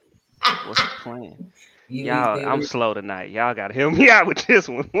leave. What's the plan? Y'all, I'm slow tonight. Y'all gotta help me out with this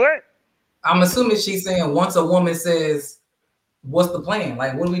one. What? I'm assuming she's saying once a woman says what's the plan?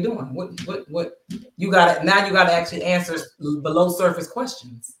 Like, what are we doing? What you got to now? You got to actually answer below surface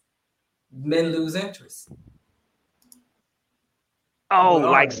questions. Men lose interest. Oh,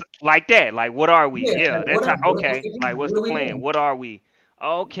 like that. Like, what are we? Yeah, that's how, okay. Like, what's the plan? What are we?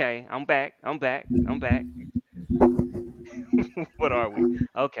 Okay, I'm back. What are we?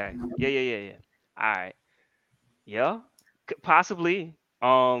 Okay. Yeah. All right. Yeah. Possibly.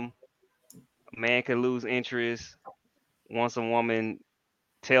 A man could lose interest once a woman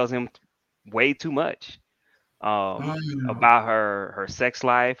tells him way too much about her sex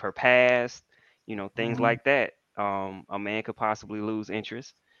life, her past, things like that. A man could possibly lose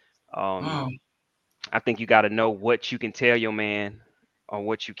interest. I think you got to know what you can tell your man or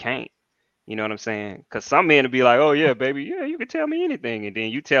what you can't. You know what I'm saying? Because some men will be like, "Oh yeah, baby, yeah, you can tell me anything," and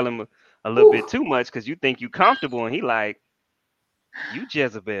then you tell him a little bit too much because you think you comfortable, and he like, "You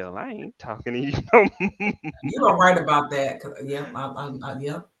Jezebel, I ain't talking to you." You are right about that. Yeah,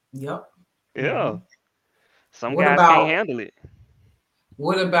 yep. Yeah. Some guys can't handle it.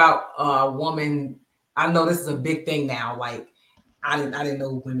 What about a woman? I know this is a big thing now. Like, I didn't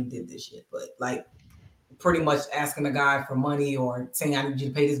know women did this shit, but like, pretty much asking a guy for money or saying I need you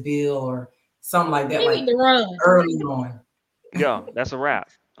to pay this bill or something like that. Like early on. Yeah, that's a wrap.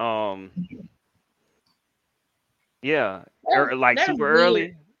 Yeah, like super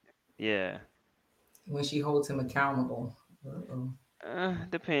early. Yeah. When she holds him accountable.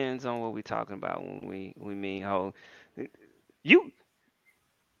 Depends on what we're talking about when we mean hold.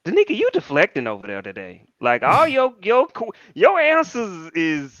 Danica, you deflecting over there today. Like all your answers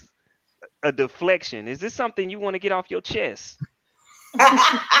is a deflection. Is this something you want to get off your chest?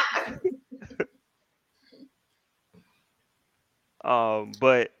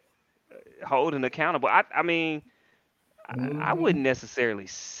 But holding accountable. I mean, I wouldn't necessarily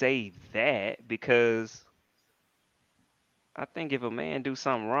say that because I think if a man do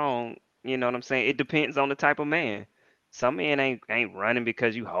something wrong, you know what I'm saying? It depends on the type of man. Some men ain't running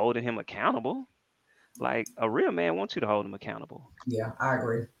because you holding him accountable. Like a real man wants you to hold him accountable. Yeah, I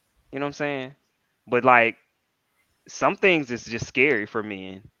agree. You know what I'm saying? But like some things is just scary for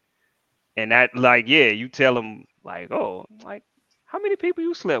men. And that like, yeah, you tell them like, oh, like how many people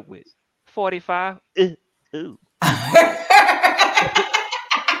you slept with? 45? Ooh.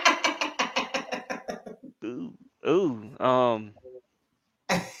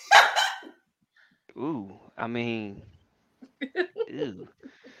 I mean,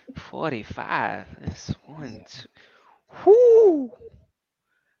 45. That's 1, 2. Whoo!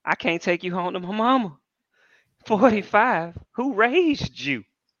 I can't take you home to my mama. 45. Who raised you?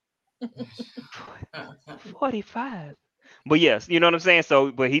 45. But yes, you know what I'm saying?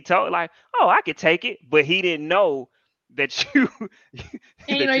 So, but he told like, oh, I could take it, but he didn't know that you.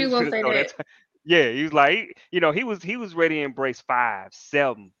 And you know you gonna say that. Yeah, he was like, he was ready to embrace 5,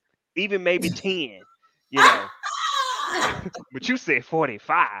 7, even maybe 10. But you said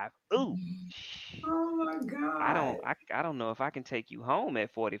 45. Ooh. Oh my God. I don't know if I can take you home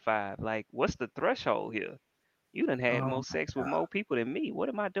at 45. Like, what's the threshold here? You done had more sex with more people than me. What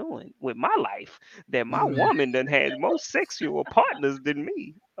am I doing with my life? That my woman done had more sexual partners than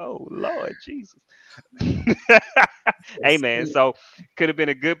me. Oh Lord Jesus. Hey man, so could have been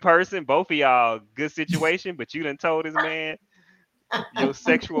a good person, both of y'all good situation, but you done told this man your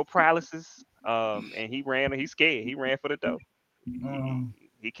sexual paralysis. And he's scared. He ran for the door.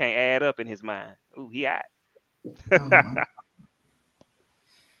 He can't add up in his mind. Ooh, he out.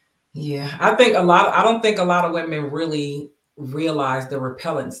 Yeah, I don't think a lot of women really realize the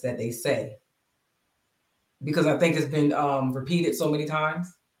repellents that they say, because I think it's been repeated so many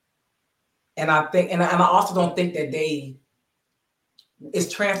times, and I think, and I also don't think that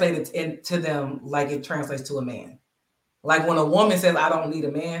it's translated into them like it translates to a man. Like when a woman says, "I don't need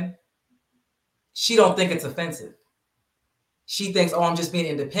a man," she don't think it's offensive. She thinks, "Oh, I'm just being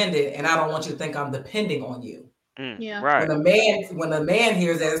independent, and I don't want you to think I'm depending on you." Yeah. Right. When a man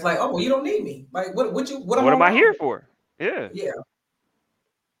hears that, it's like, "Oh, well, you don't need me. Like, what am I here for?" Yeah. Yeah.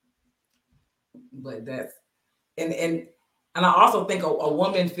 But that's and I also think a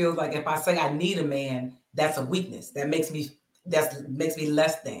woman feels like if I say I need a man, that's a weakness. That makes me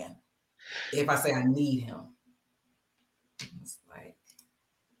less than if I say I need him. It's like,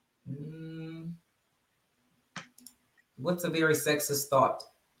 what's a very sexist thought,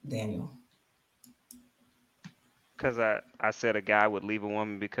 Daniel? Because I said a guy would leave a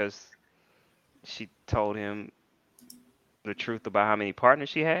woman because she told him the truth about how many partners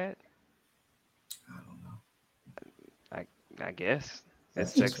she had. I don't know. I guess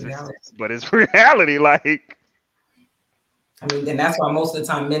it's sexist, but it's reality. Like, I mean, and that's why most of the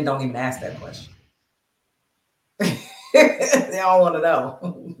time men don't even ask that question. They don't want to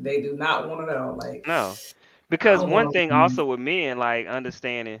know. They do not want to know. Like, no, because one thing also with men, like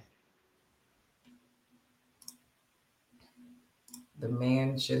understanding. The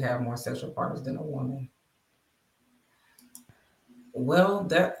man should have more sexual partners than a woman. Well,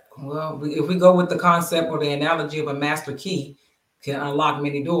 if we go with the concept or the analogy of a master key can unlock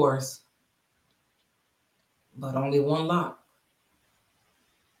many doors, but only one lock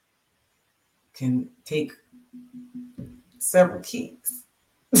can take several keys.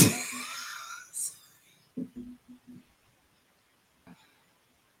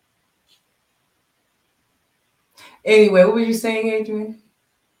 Anyway, what were you saying, Adrian?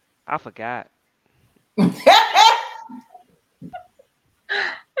 I forgot.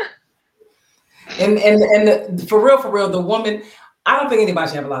 and for real, the woman, I don't think anybody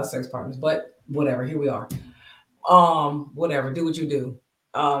should have a lot of sex partners, but whatever, here we are. Whatever, do what you do.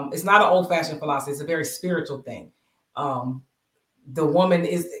 It's not an old-fashioned philosophy, it's a very spiritual thing. The woman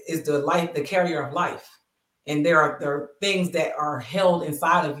is the carrier of life. And there are things that are held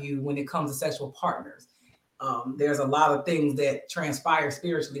inside of you when it comes to sexual partners. There's a lot of things that transpire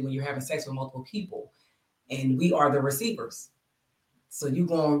spiritually when you're having sex with multiple people, and we are the receivers. So you're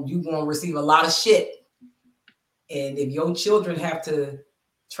going to receive a lot of shit. And if your children have to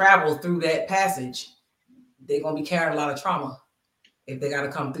travel through that passage, they're going to be carrying a lot of trauma if they got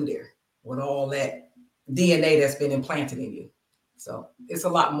to come through there with all that DNA that's been implanted in you. So it's a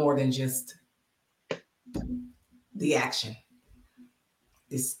lot more than just the action.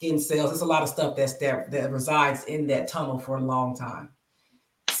 The skin cells, there's a lot of stuff that resides in that tunnel for a long time.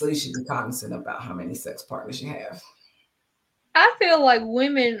 So you should be cognizant about how many sex partners you have. I feel like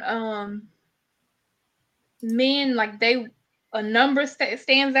women, men, like a number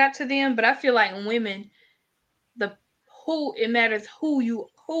stands out to them, but I feel like women, it matters who you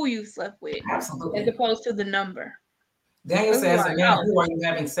slept with. Absolutely. As opposed to the number. Daniel says, like, man, who are you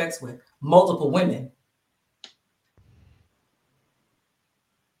having sex with? Multiple women.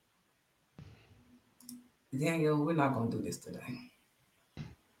 Daniel, we're not going to do this today.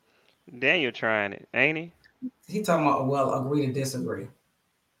 Daniel trying it, ain't he? He talking about, well, agree to disagree.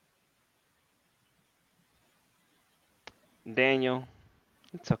 Daniel,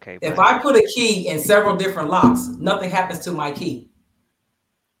 it's okay. Bro. If I put a key in several different locks, nothing happens to my key.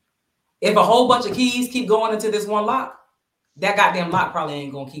 If a whole bunch of keys keep going into this one lock, that goddamn lock probably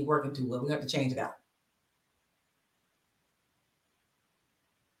ain't going to keep working too well. We have to change it out.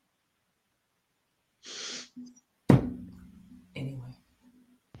 Anyway.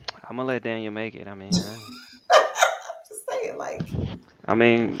 I'm going to let Daniel make it. I mean, just saying, like. I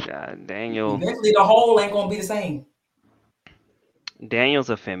mean, Daniel. Eventually the whole ain't going to be the same. Daniel's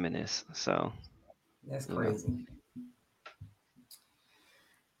a feminist, so. That's crazy.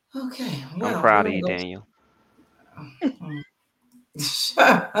 Okay. Well, I'm proud of you, Daniel.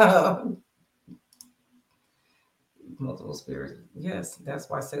 Shut up. Multiple spirits. Yes, that's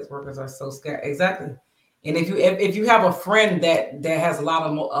why sex workers are so scared. Exactly. And if you have a friend that has a lot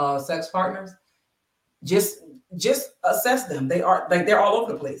of sex partners, just assess them. They're all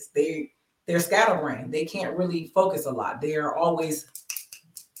over the place. They're scatterbrained. They can't really focus a lot. They're always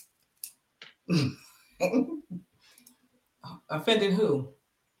offended who?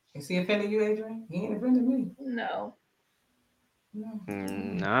 Is he offended you, Adrian? He ain't offended me. No.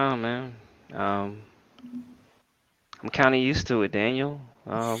 No, man. I'm kind of used to it, Daniel.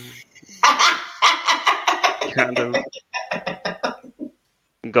 Kind of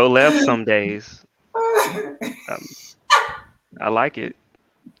go left some days. I like it.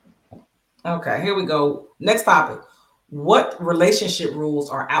 Okay, here we go. Next topic. What relationship rules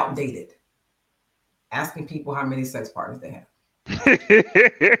are outdated? Asking people how many sex partners they have.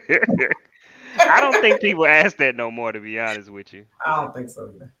 I don't think people ask that no more, to be honest with you. I don't think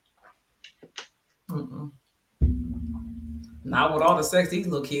so either. Not with all the sex these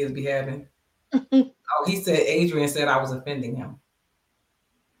little kids be having. Oh, Adrian said I was offending him.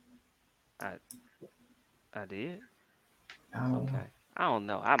 I did? Okay. I don't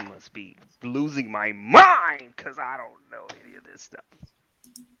know. I must be losing my mind because I don't know any of this stuff.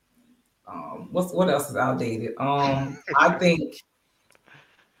 What else is outdated? I think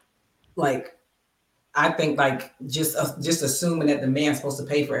just assuming that the man's supposed to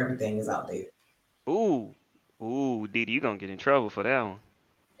pay for everything is outdated. Ooh, Didi, you're gonna get in trouble for that one.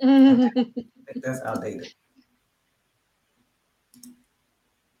 That's outdated.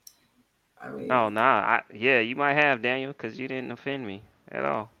 I mean, oh nah, you might have, Daniel, because you didn't offend me at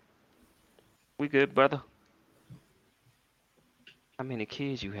all. We good, brother? How many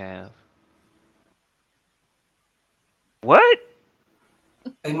kids you have? What?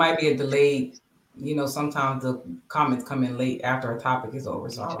 It might be a delayed You know, sometimes the comments come in late after a topic is over.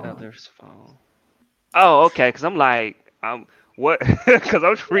 So I Each don't know. other's phone. Oh, okay. Because I'm like, what? Because I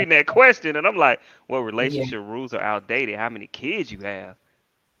was reading that question and I'm like, what Yeah, relationship rules are outdated? How many kids you have?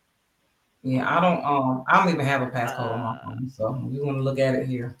 yeah. Um, I don't even have a passcode on my uh, phone. So if you want to look at it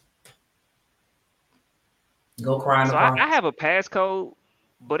here, go cry in the so I park. have a passcode,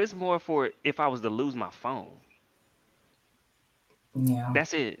 but it's more for if I was to lose my phone. Yeah,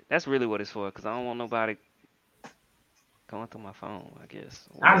 That's it. That's really what it's for. Because I don't want nobody going through my phone, I guess.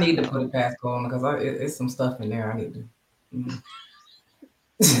 What I is it need to put a called? passcode on because it's some stuff in there I need to. Mm.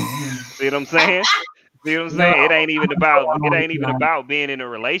 See what I'm saying? See what I'm No, saying? I'm gonna go It on it ain't even tonight. about being in a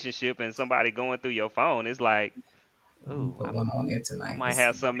relationship and somebody going through your phone. It's like, I'm gonna ooh, put one on there I tonight. might Let's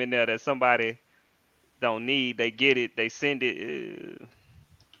have see. something in there that somebody don't need. They get it, they send it.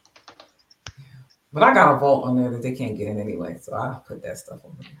 But I got a vault on there that they can't get in anyway, so I put that stuff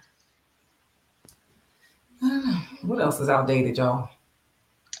over there. I don't know. What else is outdated, y'all?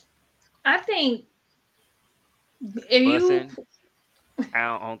 I think if you Bussing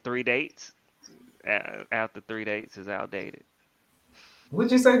out on 3 dates after 3 dates is outdated.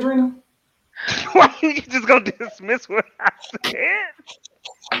 What'd you say, Drina? Why you just gonna dismiss what I said?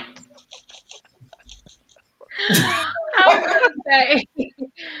 I was gonna say,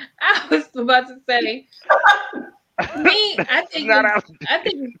 I was about to say, me, It's not out.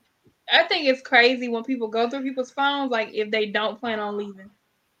 I think it's crazy when people go through people's phones, like if they don't plan on leaving.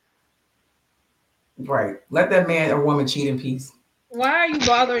 Right. Let that man or woman cheat in peace. Why are you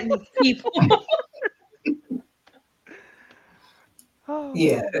bothering these people?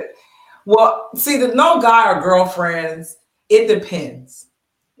 Yeah. Well, see, the no guy or girlfriends, it depends.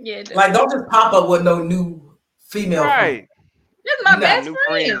 Yeah, it Like, does. don't just pop up with no new female friend. Right. This is You my No, got best new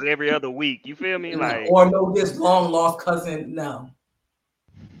friend. friends every other week. You feel me? no. Like, Or no this long lost cousin. No.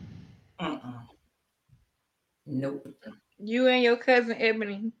 Mm-mm. Nope. You and your cousin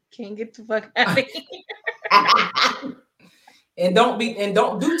Ebony can get the fuck out of here. And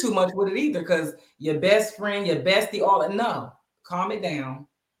don't do too much with it either, because your best friend, your bestie, all that. No, calm it down,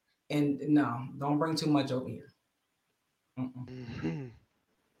 and no, don't bring too much over here. Mm-mm.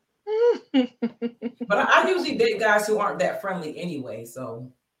 But I usually date guys who aren't that friendly anyway,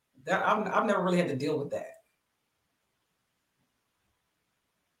 so that I've never really had to deal with that.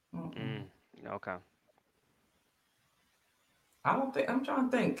 Mm-mm. okay. I don't think I'm trying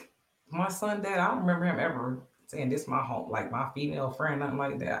to think. My son, dad, I don't remember him ever saying this my home, like my female friend, nothing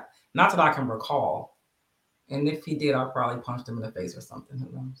like that. Not that I can recall. And if he did, I'd probably punched him in the face or something.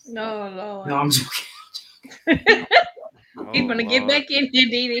 Who knows? No, No, Lord. I'm joking. He's Oh gonna get Lord. back in here,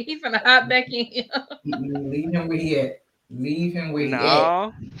 Didi. He's gonna hop back in here. Leave him where he at. Leave him where he at.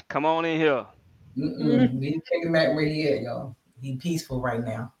 No, come on in here. Leave him at where he at, y'all. He peaceful right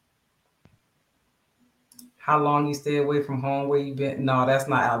now. How long you stay away from home? Where you been? No, that's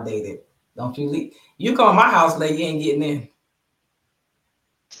not outdated. Don't you leave? You come to my house late, you ain't getting in.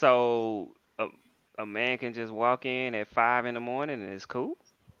 So a man can just walk in at 5 in the morning and it's cool.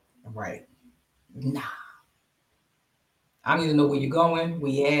 Right. Nah. I need to know where you're going,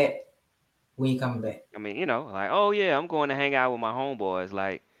 where you at, when you coming back. I mean, like, oh yeah, I'm going to hang out with my homeboys,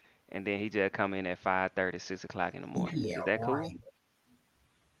 like, and then he just come in at 5:30, 6 o'clock in the morning. Yeah, Is that cool? right.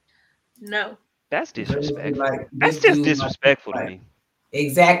 No, That's Just be disrespectful. like That's this just dude, disrespectful to like me.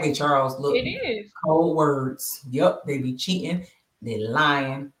 exactly, Charles. it Look, is. cold words. Yup, they be cheating, they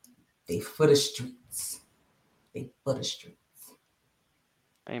lying, they for the streets. They for the streets.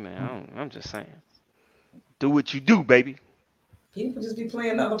 Hey man, I'm just saying. Do what you do, baby. People just be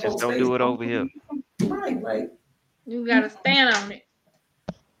playing other Just folks' don't face. do it over here. Right, right. You gotta stand on it.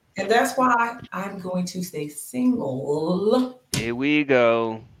 And that's why I'm going to stay single. Here we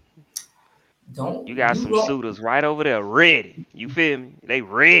go. Don't You got you some don't. suitors right over there ready. You feel me? They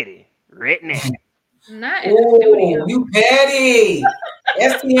ready. Ready now. Not in the Oh, studio. you petty.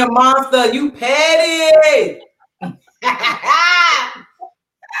 STM monster, you petty.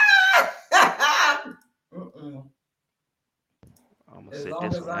 Mm-mm. I'm gonna sit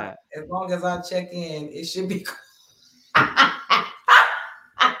this one out. As long as I check in, it should be.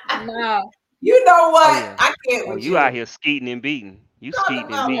 No. You know Oh what? yeah. I can't Oh, with you out you. here skeeting and beating. You Talking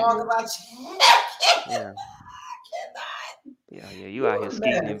skeeting and about long beating. as I check. Yeah. Yeah. You You out are here the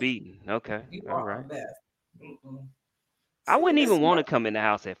skeeting and best. beating. Okay. You All are right. the best. Mm-mm. I See, wouldn't this even is want what. to come in the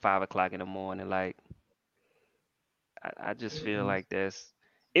house at 5 o'clock in the morning. Like, I just feel Mm-mm. like that's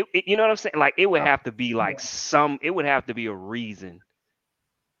it. You know what I'm saying? Like, it would I- have to be like it would have to be a reason.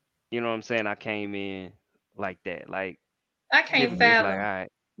 You know what I'm saying? I came in like that. Like, I for can't me, it's like, all fathom.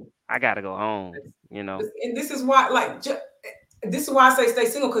 right, I gotta go home. You know? And this is why, like, This is why I say stay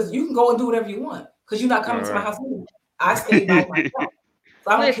single, because you can go and do whatever you want, because you're not coming to my house anymore. I stay by myself.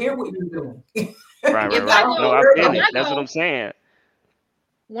 So I don't care what you're doing. Right. No, I feel it. That's what I'm saying.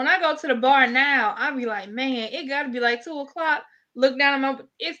 When I go to the bar now, I be like, man, it got to be like 2:00. Look down at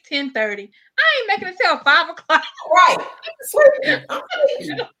it's 10:30. I ain't making it till 5:00. Right. Sleeping. I'm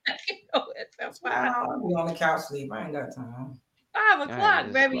sleeping. I'll be on the couch sleep. I ain't got time.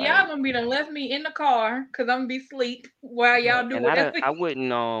 5:00, baby. Like, y'all gonna be done left me in the car because I'm gonna be asleep while y'all do whatever. I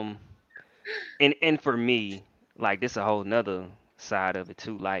wouldn't and for me, like, this a whole nother side of it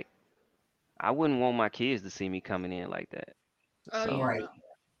too. Like, I wouldn't want my kids to see me coming in like that. Right.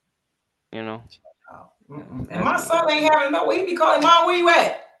 You know. And my son ain't having no way. He be calling, Mom, where you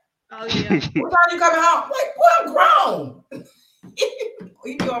at? Oh yeah. What time you coming home? Like, boy, I'm grown.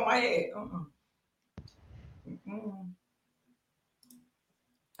 He be on my head.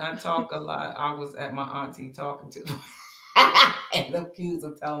 I talk a lot. I was at my auntie talking to them and accused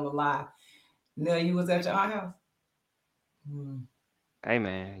of telling a lie. Neil, you was at your aunt house? Hey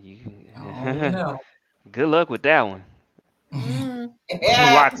man, good luck with that one.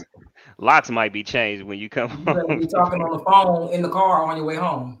 Lots might be changed when you come home. You're gonna be talking on the phone in the car on your way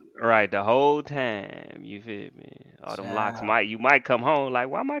home. Right, the whole time. You feel me? All them locks you might come home like,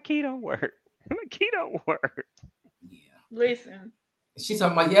 why my key don't work? My key don't work. Yeah. Listen. She's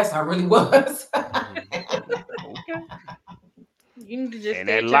talking about, yes, I really was. Okay. You need to just and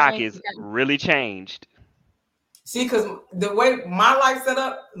that lock is really changed. See, because the way my life set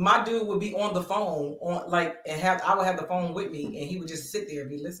up, my dude would be on the phone I would have the phone with me, and he would just sit there and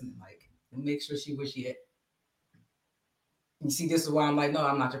be listening, like, and make sure she was yet. You see, this is why I'm like, no,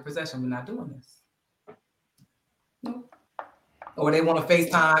 I'm not your possession. We're not doing this. No. Or they want to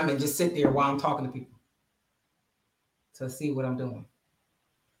FaceTime and just sit there while I'm talking to people to see what I'm doing.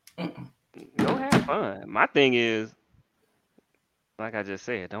 Go have fun. My thing is, like I just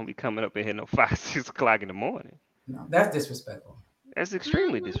said, don't be coming up in here no 5, 6 o'clock in the morning. No, that's disrespectful. That's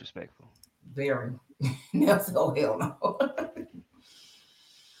extremely disrespectful. Very. That's no hell no.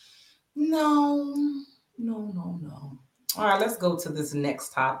 No. All right, let's go to this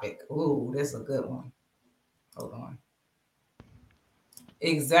next topic. Ooh, this is a good one. Hold on.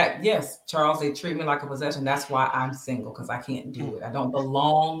 Yes, Charles, they treat me like a possession. That's why I'm single, because I can't do it. I don't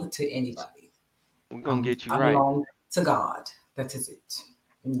belong to anybody. We're going to get you I right. I belong to God. That is it.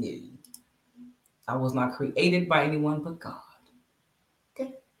 No. I was not created by anyone but God.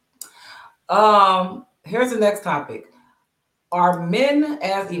 Okay. Here's the next topic. Are men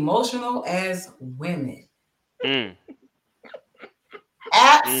as emotional as women?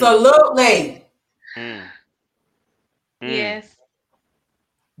 Absolutely. Yes.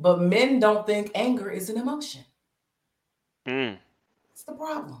 But men don't think anger is an emotion. That's the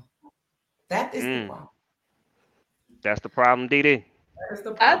problem. That is the problem. That's the problem, DD.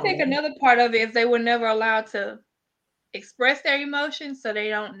 I think another part of it is they were never allowed to express their emotions, so they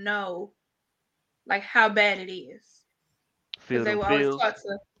don't know like how bad it is. Because they were always taught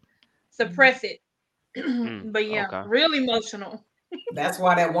to suppress it. But yeah, real emotional. That's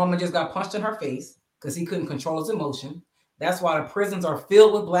why that woman just got punched in her face, because he couldn't control his emotion. That's why the prisons are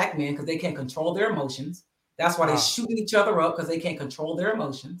filled with black men, because they can't control their emotions. That's why they shooting each other up, because they can't control their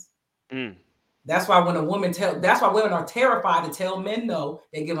emotions. That's why when that's why women are terrified to tell men no.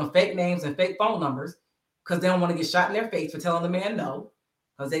 They give them fake names and fake phone numbers, because they don't want to get shot in their face for telling the man no,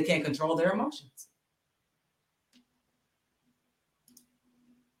 because they can't control their emotions.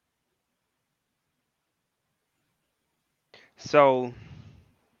 So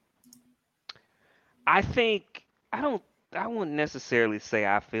I think I wouldn't necessarily say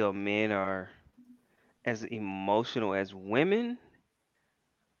I feel men are as emotional as women.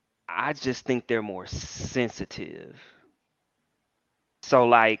 I just think they're more sensitive. So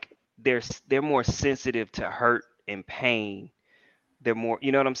like they're more sensitive to hurt and pain. They're more,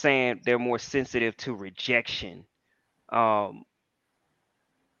 you know what I'm saying? They're more sensitive to rejection. I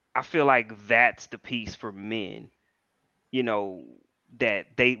feel like that's the piece for men, you know, that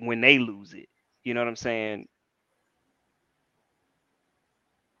when they lose it, you know what I'm saying?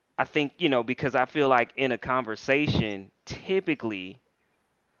 I think, because I feel like in a conversation, typically,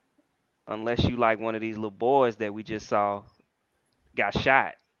 unless you like one of these little boys that we just saw got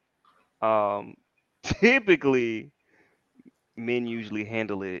shot, typically men usually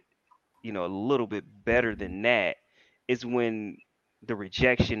handle it, a little bit better than that. It's when the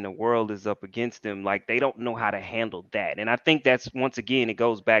rejection, the world is up against them, like they don't know how to handle that. And I think that's, once again, it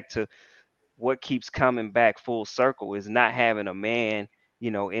goes back to what keeps coming back full circle is not having a man,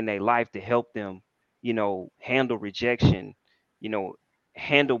 in their life to help them, handle rejection,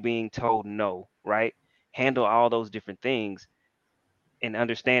 handle being told no, right? Handle all those different things. and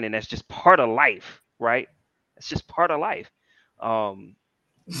understanding that's just part of life, right? It's just part of life.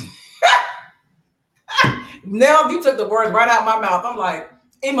 Now you took the words right out of my mouth. I'm like,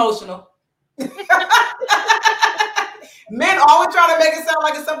 emotional. Men always try to make it sound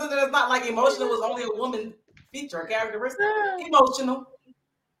like it's something that is not, like emotional was only a woman feature, a characteristic. Emotional.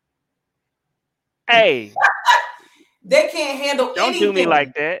 Hey, they can't handle don't anything. do me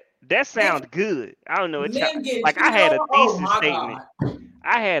like that. That sounds good. I don't know what y'all, like. I had a thesis statement. God.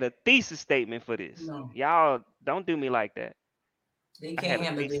 I had a thesis statement for this. No. Y'all don't do me like that. They can't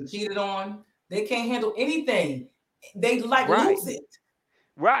handle being cheated on. They can't handle anything. They like lose it.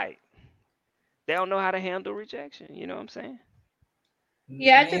 Right. They don't know how to handle rejection. You know what I'm saying?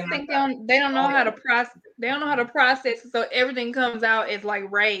 Yeah, I just think they don't know how to process. They don't know how to process it, so everything comes out as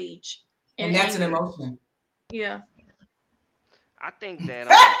like rage. And that's anger. An emotion. Yeah. I think that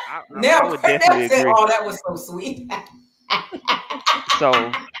I would definitely agree. Oh, that was so sweet.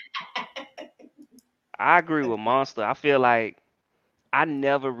 So I agree with Monster. I feel like I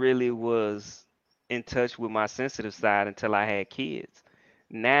never really was in touch with my sensitive side until I had kids.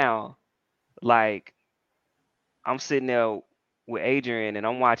 Now, like, I'm sitting there with Adrian and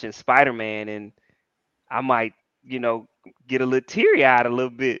I'm watching Spider-Man, and I might, get a little teary-eyed a little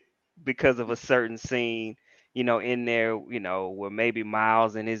bit because of a certain scene, in there, where maybe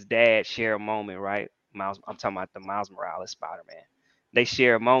Miles and his dad share a moment, right? Miles, I'm talking about the Miles Morales Spider-Man. They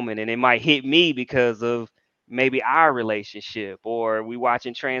share a moment, and it might hit me because of maybe our relationship, or we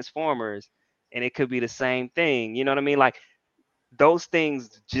watching Transformers, and it could be the same thing. You know what I mean? Like, those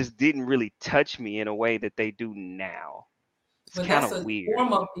things just didn't really touch me in a way that they do now. It's kind of weird.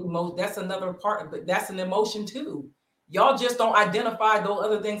 Form of emotion. That's another part, but that's an emotion too. Y'all just don't identify those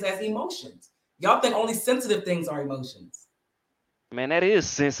other things as emotions. Y'all think only sensitive things are emotions. Man, that is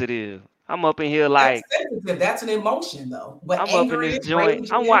sensitive. I'm up in here like that's sensitive. That's an emotion though. But I'm up in this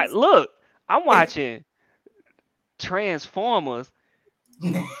joint. I'm watching Transformers,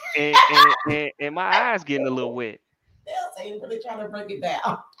 and my eyes getting a little wet. They're really trying to break it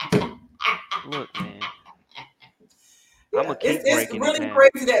down. Look, man. It's really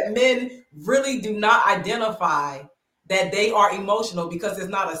crazy that men really do not identify that they are emotional because it's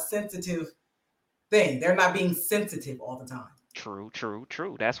not a sensitive thing. They're not being sensitive all the time. True.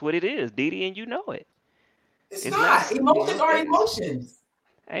 That's what it is, Didi, and you know it. It's not. Emotions are emotions.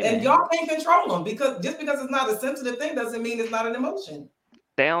 Hey, and y'all can't control them because it's not a sensitive thing doesn't mean it's not an emotion.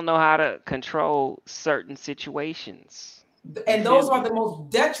 They don't know how to control certain situations. And those are the most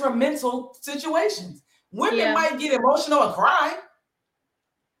detrimental situations. Women might get emotional and cry,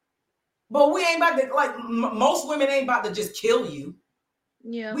 but we ain't about to, like, most women ain't about to just kill you.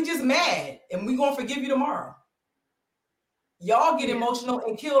 Yeah. We just mad and we gonna forgive you tomorrow. Y'all get emotional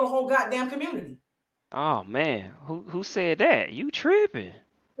and kill the whole goddamn community. Oh man, who said that? You tripping.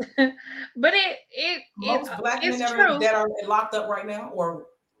 But most black men that are locked up right now or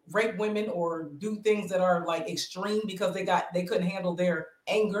rape women or do things that are like extreme because they couldn't handle their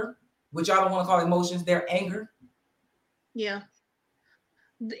anger, which I don't want to call emotions, their anger. Yeah.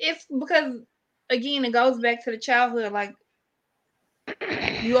 It's because, again, it goes back to the childhood. Like,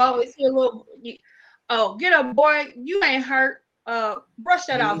 you always hear get up, boy, you ain't hurt. Brush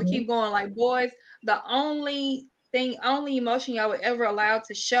that off and keep going. Like, boys, the only emotion y'all would ever allow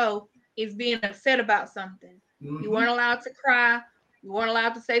to show is being upset about something. Mm-hmm. You weren't allowed to cry. You weren't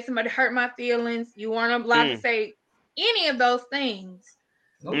allowed to say somebody hurt my feelings. You weren't allowed to say any of those things.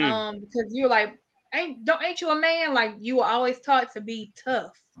 Because you're like, ain't you a man? Like, you were always taught to be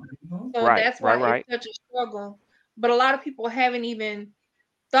tough. Mm-hmm. So that's why it's such a struggle. But a lot of people haven't even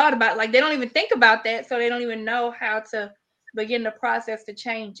thought about, like, they don't even think about that, so they don't even know how to begin the process to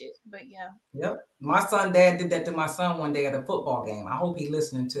change it. But yeah. Yep. My dad did that to my son one day at a football game. I hope he's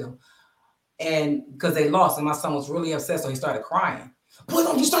listening too. And because they lost, and my son was really upset, so he started crying. Boy,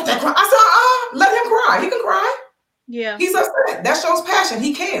 don't you start that crying? I said, let him cry. He can cry. Yeah. He's upset. That shows passion.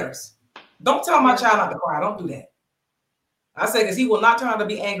 He cares. Don't tell my child not to cry. Don't do that. I say, because he will not turn out to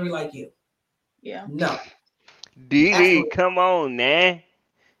be angry like you. Yeah. No. Didi, come on, man.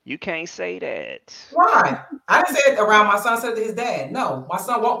 You can't say that. Why? I didn't say it around my son. I said it to his dad. No, my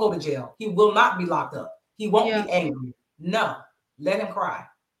son won't go to jail. He will not be locked up. He won't be angry. No. Let him cry.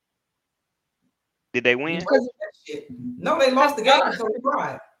 Did they win? No, they lost the game, so he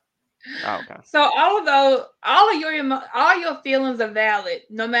cried. Oh, okay. So all your feelings are valid.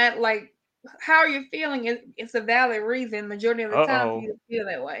 No matter, like, how you're feeling, it's a valid reason majority of the time for you to feel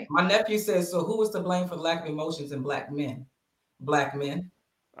that way. My nephew says, so who is to blame for the lack of emotions in black men? Black men.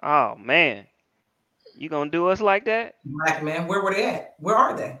 Oh man. You gonna do us like that? Black men, where were they at? Where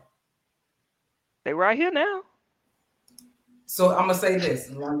are they? They right here now. So I'm gonna say this.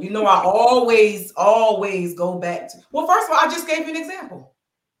 You know, I always go back to. Well, first of all, I just gave you an example.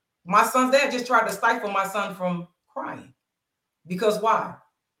 My son's dad just tried to stifle my son from crying. Because why?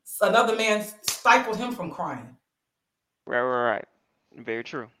 Another man stifled him from crying. Right. Very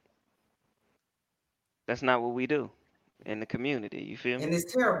true. That's not what we do in the community. You feel me? And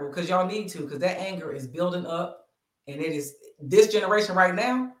it's terrible because y'all need to, because that anger is building up, and it is this generation right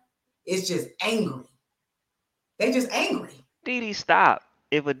now. It's just angry. They just angry. Didi, stop.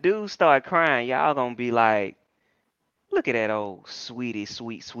 If a dude start crying, y'all gonna be like, look at that old sweetie,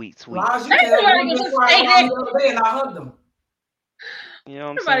 sweet. Lars, you tell me just cried around the other day and I hugged him. You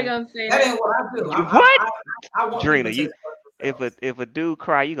know what I'm saying? Gonna say that ain't what I do. What? I want Drina, if a dude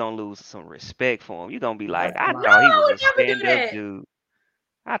cry, you gonna lose some respect for him. You gonna be like, I thought he was a stand-up dude.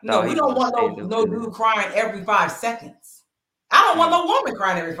 No, we don't want no dude crying every 5 seconds. I don't want no woman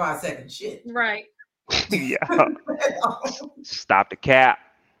crying every 5 seconds. Shit. Right. Yeah. Stop the cap.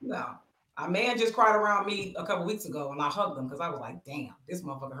 No. A man just cried around me a couple weeks ago and I hugged him because I was like, damn, this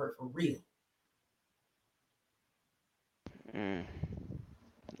motherfucker hurt for real. Okay.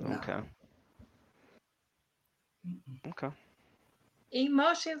 No. Okay.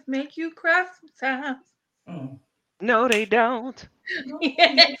 Emotions make you cry sometimes. No, they don't.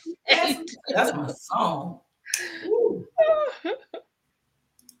 Yes. That's my song. Ooh.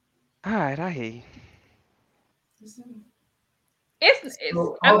 All right, I hear you.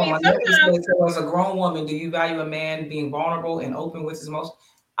 I mean, sometimes as a grown woman, do you value a man being vulnerable and open with his emotions?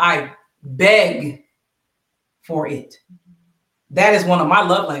 I beg for it. That is one of my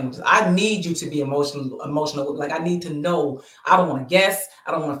love languages. I need you to be emotional. Like I need to know. I don't want to guess.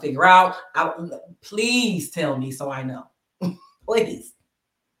 I don't want to figure out. Please tell me so I know. Please.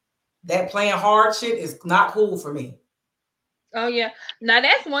 That playing hard shit is not cool for me. Oh yeah. Now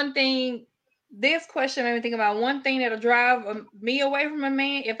that's one thing. This question made me think about one thing that'll drive me away from a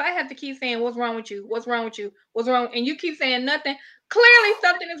man. If I have to keep saying, "What's wrong with you? What's wrong with you? What's wrong?" and you keep saying nothing, clearly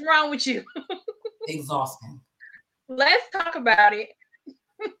something is wrong with you. Exhausting. Let's talk about it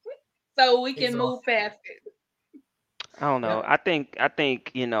so we can move past it. I don't know. I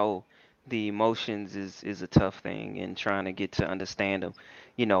think you know, the emotions is a tough thing, and trying to get to understand them.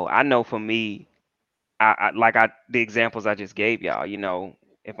 You know, I know for me, the examples I just gave y'all. You know,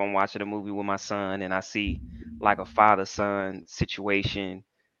 if I'm watching a movie with my son and I see like a father-son situation,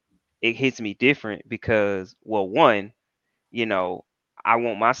 it hits me different because, well, one, you know, I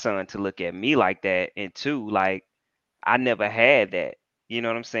want my son to look at me like that, and two, like I never had that. You know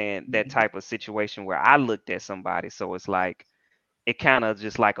what I'm saying? That type of situation where I looked at somebody, so it's like it kind of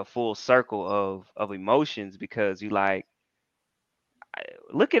just like a full circle of emotions because you like,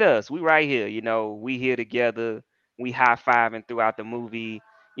 look at us, we right here, you know, we here together, we high-fiving throughout the movie,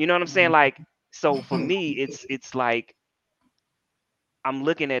 you know what I'm saying? Like, so for me it's like I'm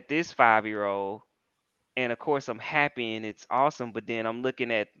looking at this 5-year-old, and of course I'm happy and it's awesome, but then I'm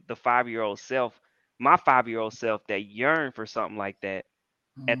looking at the 5-year-old self, my 5-year-old self, that yearn for something like that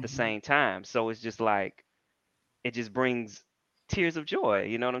at the same time. So it's just like it just brings tears of joy,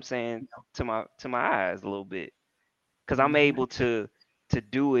 you know what I'm saying, to my eyes a little bit, because I'm able to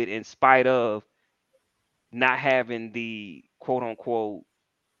do it in spite of not having the quote unquote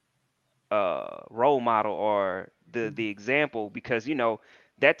role model or the example, because you know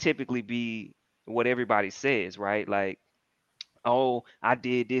that typically be what everybody says, right? Like, oh, I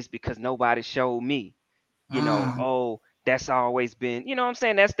did this because nobody showed me, you know. Oh, that's always been, you know what I'm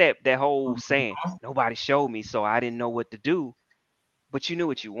saying, that's that whole saying, nobody showed me, so I didn't know what to do. But you knew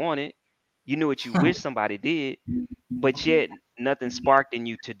what you wanted, you knew what you wish somebody did, but yet nothing sparked in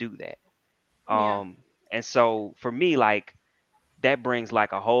you to do that. And so for me, like, that brings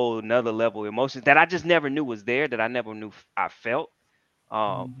like a whole nother level of emotions that I just never knew was there, that I never knew I felt,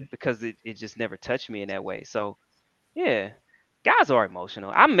 because it just never touched me in that way. So yeah, guys are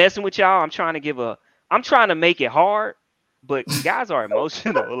emotional. I'm messing with y'all. I'm trying to make it hard, but guys are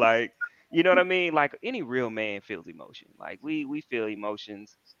emotional. Like, you know what I mean? Like any real man feels emotion. Like we feel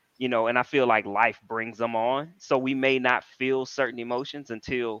emotions, you know, and I feel like life brings them on. So we may not feel certain emotions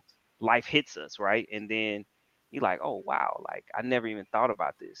until life hits us, right? And then you're like, oh wow, like I never even thought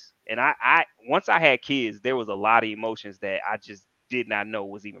about this. And I once I had kids, there was a lot of emotions that I just did not know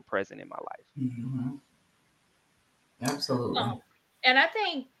was even present in my life. Absolutely. And I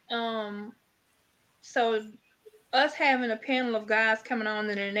think so us having a panel of guys coming on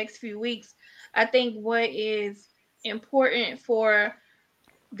in the next few weeks, I think what is important for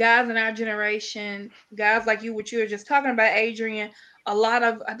guys in our generation, guys like you, what you were just talking about, Adrian,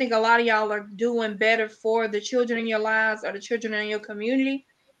 I think a lot of y'all are doing better for the children in your lives or the children in your community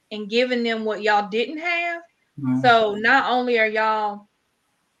and giving them what y'all didn't have. So not only are y'all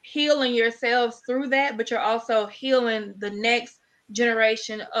healing yourselves through that, but you're also healing the next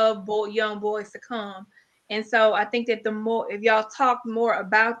generation of young boys to come. And so I think that the more, if y'all talk more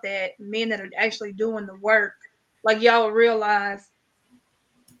about that, men that are actually doing the work, like y'all will realize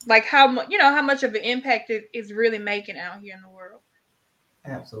like how much, how much of an impact it is really making out here in the world.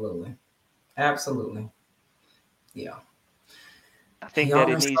 Absolutely. Yeah. I think that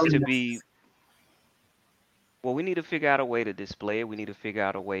it needs to be, well, we need to figure out a way to display it. We need to figure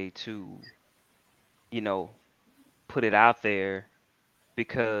out a way to, put it out there,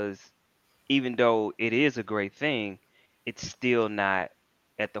 because even though it is a great thing, it's still not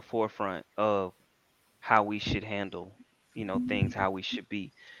at the forefront of how we should handle, things, how we should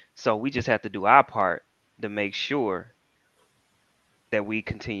be. So we just have to do our part to make sure that we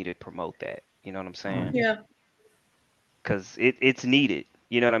continue to promote that. You know what I'm saying? Yeah. Because it's needed.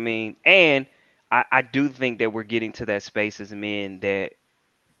 You know what I mean? And I do think that we're getting to that space as men that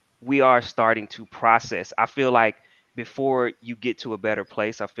we are starting to process. I feel like before you get to a better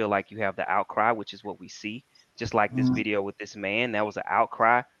place, I feel like you have the outcry, which is what we see. Just like this video with this man, that was an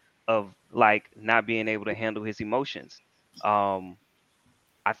outcry of like not being able to handle his emotions. I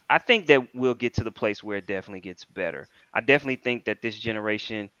think that we'll get to the place where it definitely gets better. I definitely think that this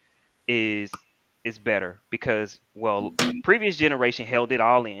generation is better because, well, previous generation held it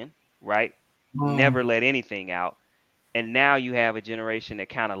all in, right? Never let anything out. And now you have a generation that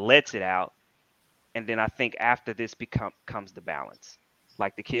kind of lets it out. And then I think after this comes the balance.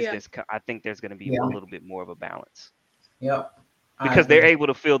 Like the kids, I think there's going to be a little bit more of a balance. Yep. Because they're able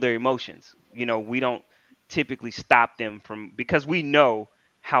to feel their emotions. We don't typically stop them from, because we know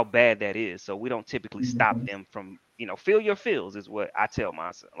how bad that is. So we don't typically stop them from, feel your feels is what I tell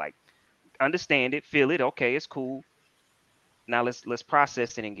myself. Like, understand it, feel it. Okay, it's cool. Now let's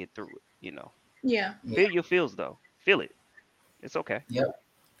process it and get through it. Yeah. Feel your feels though. Feel it. It's okay. Yep.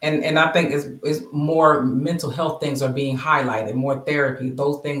 And I think it's more mental health things are being highlighted, more therapy.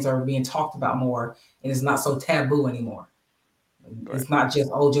 Those things are being talked about more, and it's not so taboo anymore. Right. It's not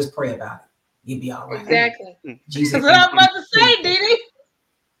just just pray about it. You'll be all right. Exactly. Jesus. That's what I was about to say, Didi.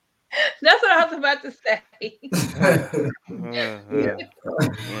 That's what I was about to say.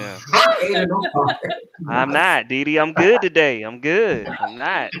 I'm not, Didi. I'm good today. I'm good. I'm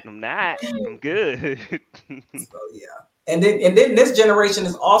not. I'm good. So yeah. And then this generation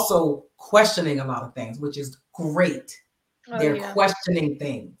is also questioning a lot of things, which is great. They're questioning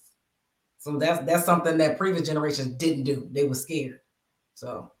things. So that's something that previous generations didn't do. They were scared.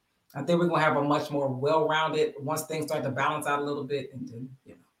 So I think we're gonna have a much more well-rounded once things start to balance out a little bit, and then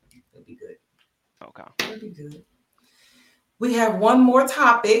it'll be good. Okay. It'll be good. We have one more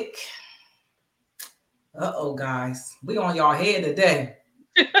topic. Uh-oh, guys. We on y'all head today.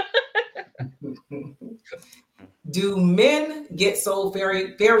 Do men get sold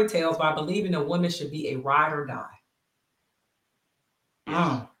fairy tales by believing a woman should be a ride or die?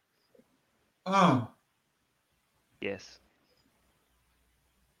 Yes.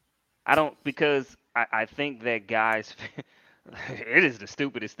 I don't, because I think that guys, it is the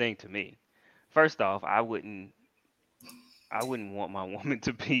stupidest thing to me. First off, I wouldn't want my woman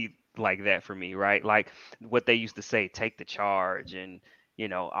to be like that for me, right? Like what they used to say, take the charge and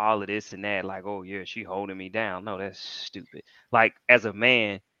all of this and that, like, oh yeah, she holding me down. No, that's stupid. Like as a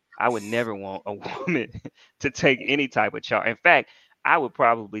man, I would never want a woman to take any type of charge. In fact, I would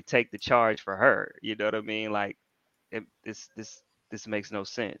probably take the charge for her. You know what I mean? Like this makes no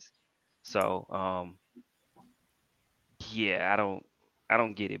sense. So yeah, I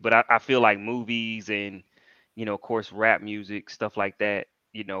don't get it. But I feel like movies and of course rap music, stuff like that,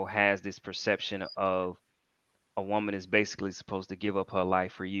 has this perception of a woman is basically supposed to give up her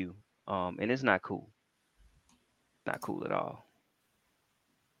life for you. And it's not cool. Not cool at all.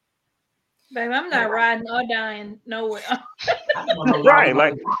 Babe, I'm not riding or dying nowhere. Right,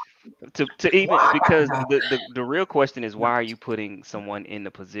 like to even, because the real question is, why are you putting someone in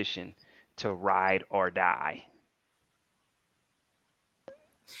the position to ride or die?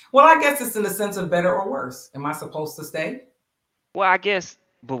 Well, I guess it's in the sense of better or worse. Am I supposed to stay? Well, I guess,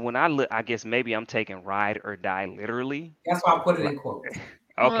 but when I look, I guess maybe I'm taking ride or die literally. That's why I put it in quotes.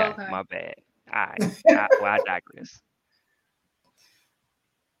 Okay, my bad. All right. I digress.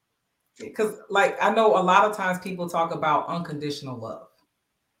 Because, like, I know a lot of times people talk about unconditional love.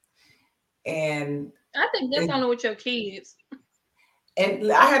 And I think that's only with your kids.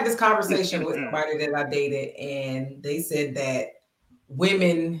 And I had this conversation with somebody that I dated, and they said that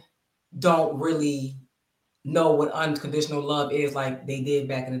women don't really know what unconditional love is like they did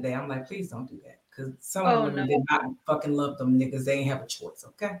back in the day. I'm like, please don't do that. Because some women did not fucking love them niggas. They ain't have a choice,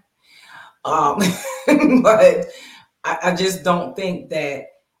 okay? But I just don't think that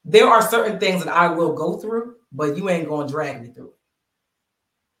there are certain things that I will go through, but you ain't gonna drag me through it.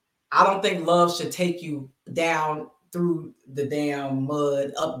 I don't think love should take you down through the damn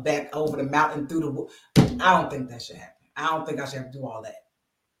mud, up, back, over the mountain, through the. I don't think that should happen. I don't think I should have to do all that.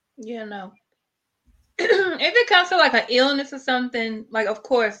 Yeah, no. If it comes to like an illness or something, like of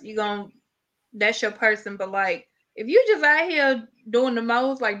course that's your person. But like if you just out here doing the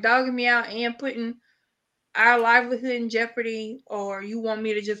most, like dogging me out and putting our livelihood in jeopardy, or you want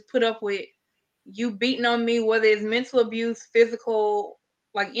me to just put up with you beating on me, whether it's mental abuse, physical,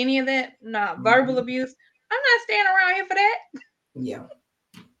 like any of that, verbal abuse, I'm not staying around here for that. Yeah.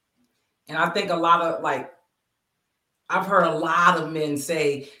 And I think a lot of like, I've heard a lot of men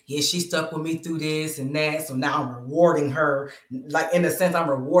say, yeah, she stuck with me through this and that. So now I'm rewarding her. Like, in a sense, I'm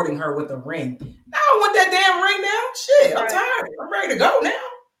rewarding her with a ring. I don't want that damn ring now. Shit, I'm tired. I'm ready to go now.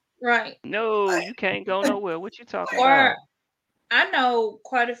 Right. No, you can't go nowhere. What you talking about? I know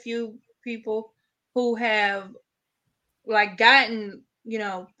quite a few people who have like gotten,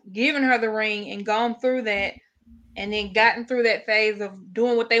 given her the ring and gone through that, and then gotten through that phase of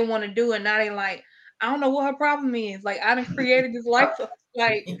doing what they want to do, and now they like, I don't know what her problem is. Like, I done created this life.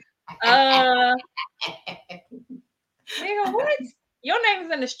 Like, nigga, what? Your name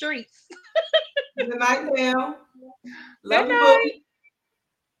is in the streets. Good night, ma'am. Love you, boogie.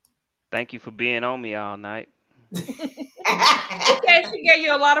 Thank you for being on me all night. Okay, she gave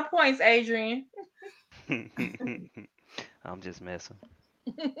you a lot of points, Adrian. I'm just messing.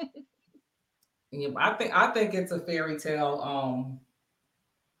 Yeah, I think it's a fairy tale.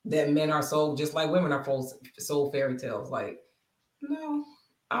 That men are sold just like women are sold fairy tales. Like, no,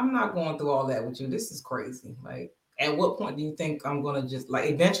 I'm not going through all that with you. This is crazy. Like, at what point do you think I'm gonna just like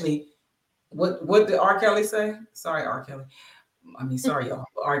eventually? What did R. Kelly say? Sorry, R. Kelly. I mean, sorry, y'all.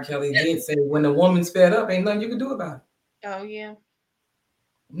 R. Kelly did say when the woman's fed up, ain't nothing you can do about it. Oh yeah,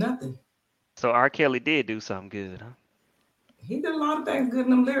 nothing. So R. Kelly did do something good, huh? He did a lot of things good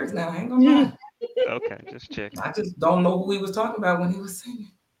in them lyrics. Now, I ain't gonna lie. Okay, just checking. I just don't know who he was talking about when he was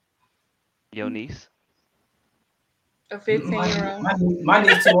singing. Your niece? A 15-year-old. My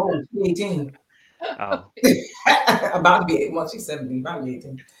niece too old. She's 18. Oh. About to be 8. Well, she's 17, about to be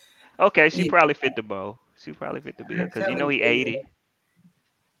 18. Okay, she probably fit the bow. She probably fit the bill because he 80.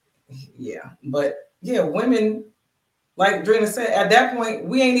 Yeah, but yeah, women, like Drina said, at that point,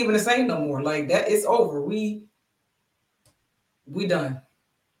 we ain't even the same no more. Like that, it's over. We done.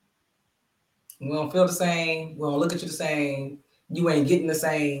 We don't feel the same. We don't look at you the same. You ain't getting the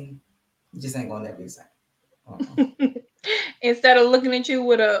same. You just ain't gonna never be the same. Instead of looking at you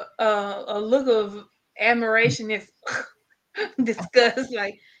with a look of admiration, it's disgust.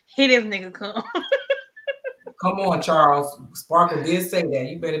 Like, here this nigga come. Come on, Charles. Sparkle did say that.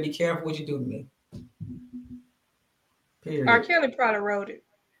 You better be careful what you do to me. Period. R. Kelly probably wrote it.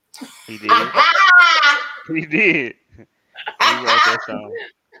 He did. He did. He wrote that song.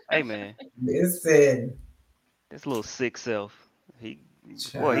 Hey man. Listen. This little sick self. He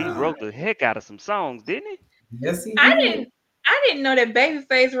wrote the heck out of some songs, didn't he? Yes, he did. I didn't know that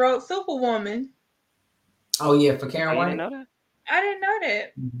Babyface wrote Superwoman. Oh yeah, for Karen White. You didn't know that? I didn't know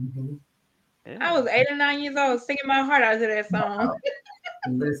that. Mm-hmm. Yeah. I was 8 or 9 years old singing my heart out to that song.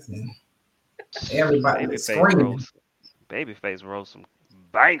 Listen. Everybody was screaming. Babyface wrote some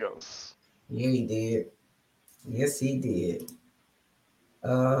bangers. Yeah, he did. Yes, he did.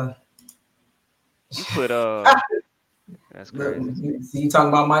 You put that's crazy. See, you talking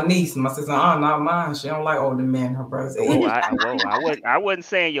about my niece, my sister? Not mine. She don't like older men. Her brother. I wasn't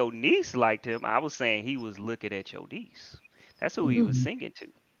saying your niece liked him. I was saying he was looking at your niece. That's who he was singing to.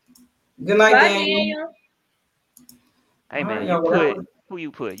 Good night, Daniel. Hey man, who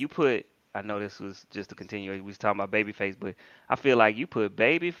you put? You put. I know this was just a continuation. We was talking about Babyface, but I feel like you put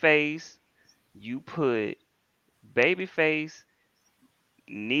Babyface. You put Babyface,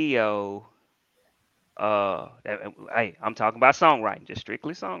 Neo. Hey, I'm talking about songwriting, just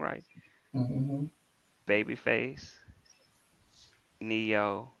strictly songwriting. Mm-hmm. Babyface,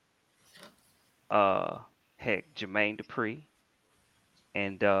 Neo, heck, Jermaine Dupri,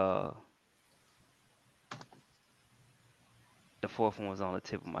 and the fourth one was on the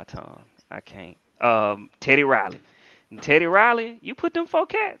tip of my tongue. I can't. Teddy Riley. And Teddy Riley, you put them 4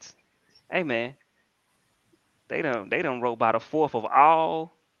 cats. Hey man, they done wrote about 1/4 of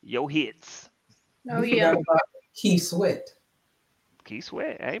all your hits. Oh yeah. Keith Sweat. Keith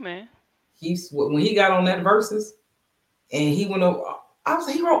Sweat, hey man. Keith Sweat, when he got on that verses, and he went over. I was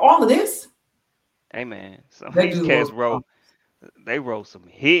like, he wrote all of this. Hey man, some of these cats wrote. They wrote some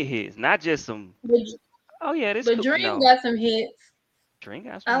hits, not just some. Oh yeah, this. But Dream got some hits. Dream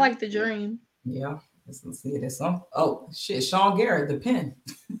got I like the Dream. Yeah. Let's see it. Some. Oh shit, Sean Garrett, the Pen.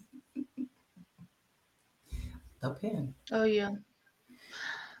 The Pen. Oh yeah.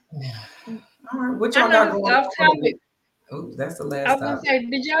 All right, what I y'all know got this is going off on? topic. Oh, that's the I last was gonna topic. say,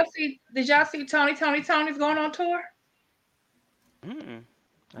 did y'all see Tony's going on tour? Mm-mm.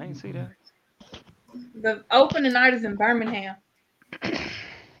 I didn't see that. The opening night is in Birmingham.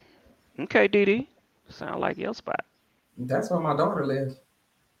 Okay, DD. Sound like your spot. That's where my daughter lives.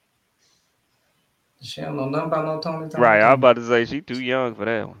 She don't know nothing about no Tony. Right, I was about to say she too young for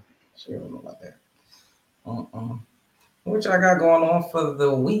that one. She don't know about that. What y'all got going on for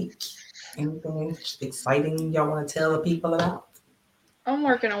the week? Anything exciting y'all want to tell the people about? I'm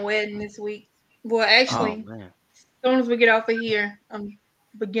working a wedding this week. Well, actually, Oh, man. as soon as we get off of here, I'm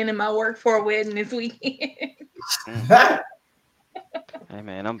beginning my work for a wedding this weekend. Hey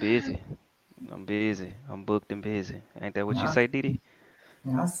man, I'm busy. I'm booked and busy. Ain't that what you say, Didi?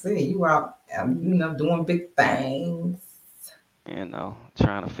 I see you out, doing big things.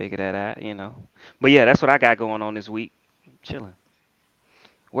 Trying to figure that out. But yeah, that's what I got going on this week. Chilling,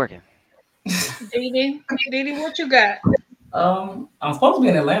 working. Didi, what you got? I'm supposed to be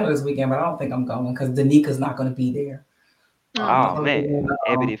in Atlanta this weekend, but I don't think I'm going because Danika's not going to be there. Oh man,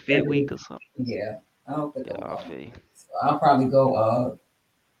 Ebony Fit Week or something. Yeah, I don't think I'm I'll going. So I'll probably go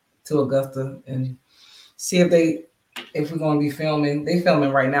to Augusta and see if we're going to be filming. They filming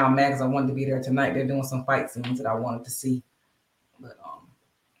right now, man, because I wanted to be there tonight. They're doing some fight scenes that I wanted to see. But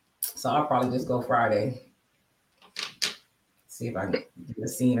so I'll probably just go Friday. See if I can get a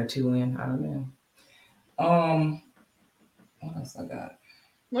scene or two in. I don't know. What else I got?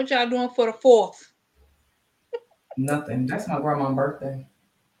 What y'all doing for the 4th? Nothing. That's my grandma's birthday.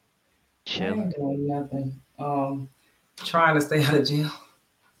 Chilling. I ain't doing nothing. Trying to stay out of jail.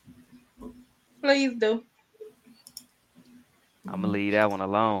 Please do. I'm gonna leave that one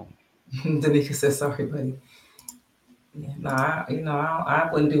alone. Danica said, "Sorry, buddy." Yeah, I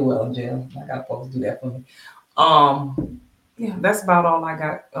wouldn't do well in jail. I got folks do that for me. Yeah, that's about all I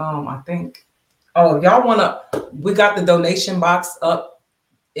got. I think. Oh, we got the donation box up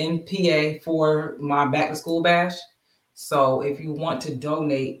in PA for my back to school bash. So if you want to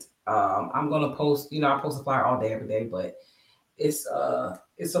donate, I'm gonna post. I post a flyer all day, every day, but it's a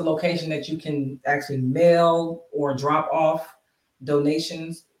location that you can actually mail or drop off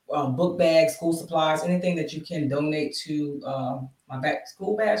donations, book bags, school supplies, anything that you can donate to my back to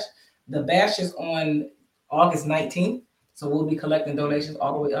school bash. The bash is on August 19th, so we'll be collecting donations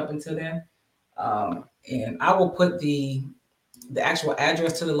all the way up until then. And I will put the actual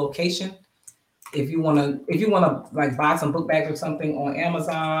address to the location. If you wanna like buy some book bags or something on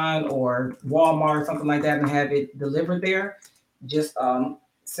Amazon or Walmart, something like that, and have it delivered there, just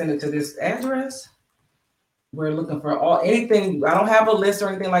send it to this address. We're looking for anything. I don't have a list or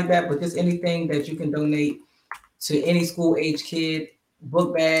anything like that, but just anything that you can donate to any school age kid,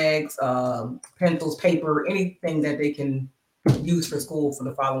 book bags, pencils, paper, anything that they can use for school for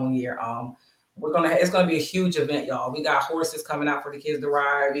the following year. It's gonna be a huge event, y'all. We got horses coming out for the kids to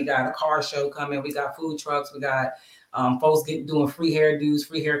ride. We got a car show coming. We got food trucks. We got folks doing free hairdos,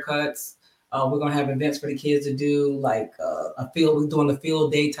 free haircuts. We're gonna have events for the kids to do, like we're doing a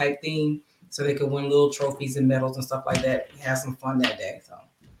field day type thing, so they can win little trophies and medals and stuff like that. Have some fun that day. So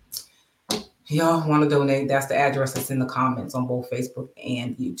y'all want to donate? That's the address that's in the comments on both Facebook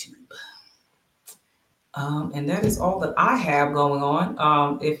and YouTube. And that is all that I have going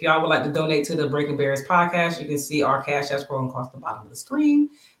on. If y'all would like to donate to the Breaking Barriers podcast, you can see our cash app scrolling across the bottom of the screen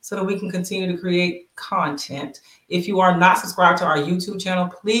so that we can continue to create content. If you are not subscribed to our YouTube channel,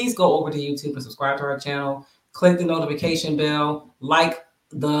 please go over to YouTube and subscribe to our channel. Click the notification bell, like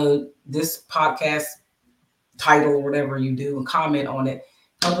this podcast title, whatever you do, and comment on it.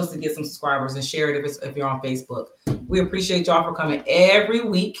 Help us to get some subscribers and share it if you're on Facebook. We appreciate y'all for coming every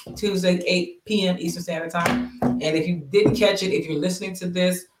week, Tuesday, 8 p.m. Eastern Standard Time. And if you didn't catch it, if you're listening to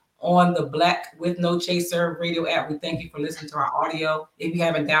this on the Black with No Chaser radio app, we thank you for listening to our audio. If you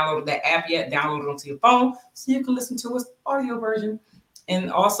haven't downloaded that app yet, download it onto your phone so you can listen to us audio version.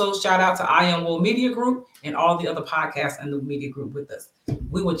 And also shout out to I Am Wool Media Group and all the other podcasts in the media group with us.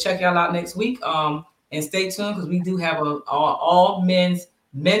 We will check y'all out next week. And stay tuned because we do have an all men's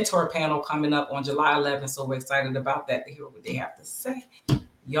mentor panel coming up on July 11th. So we're excited about that to hear what they have to say.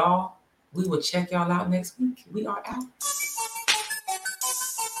 Y'all, we will check y'all out next week. We are out.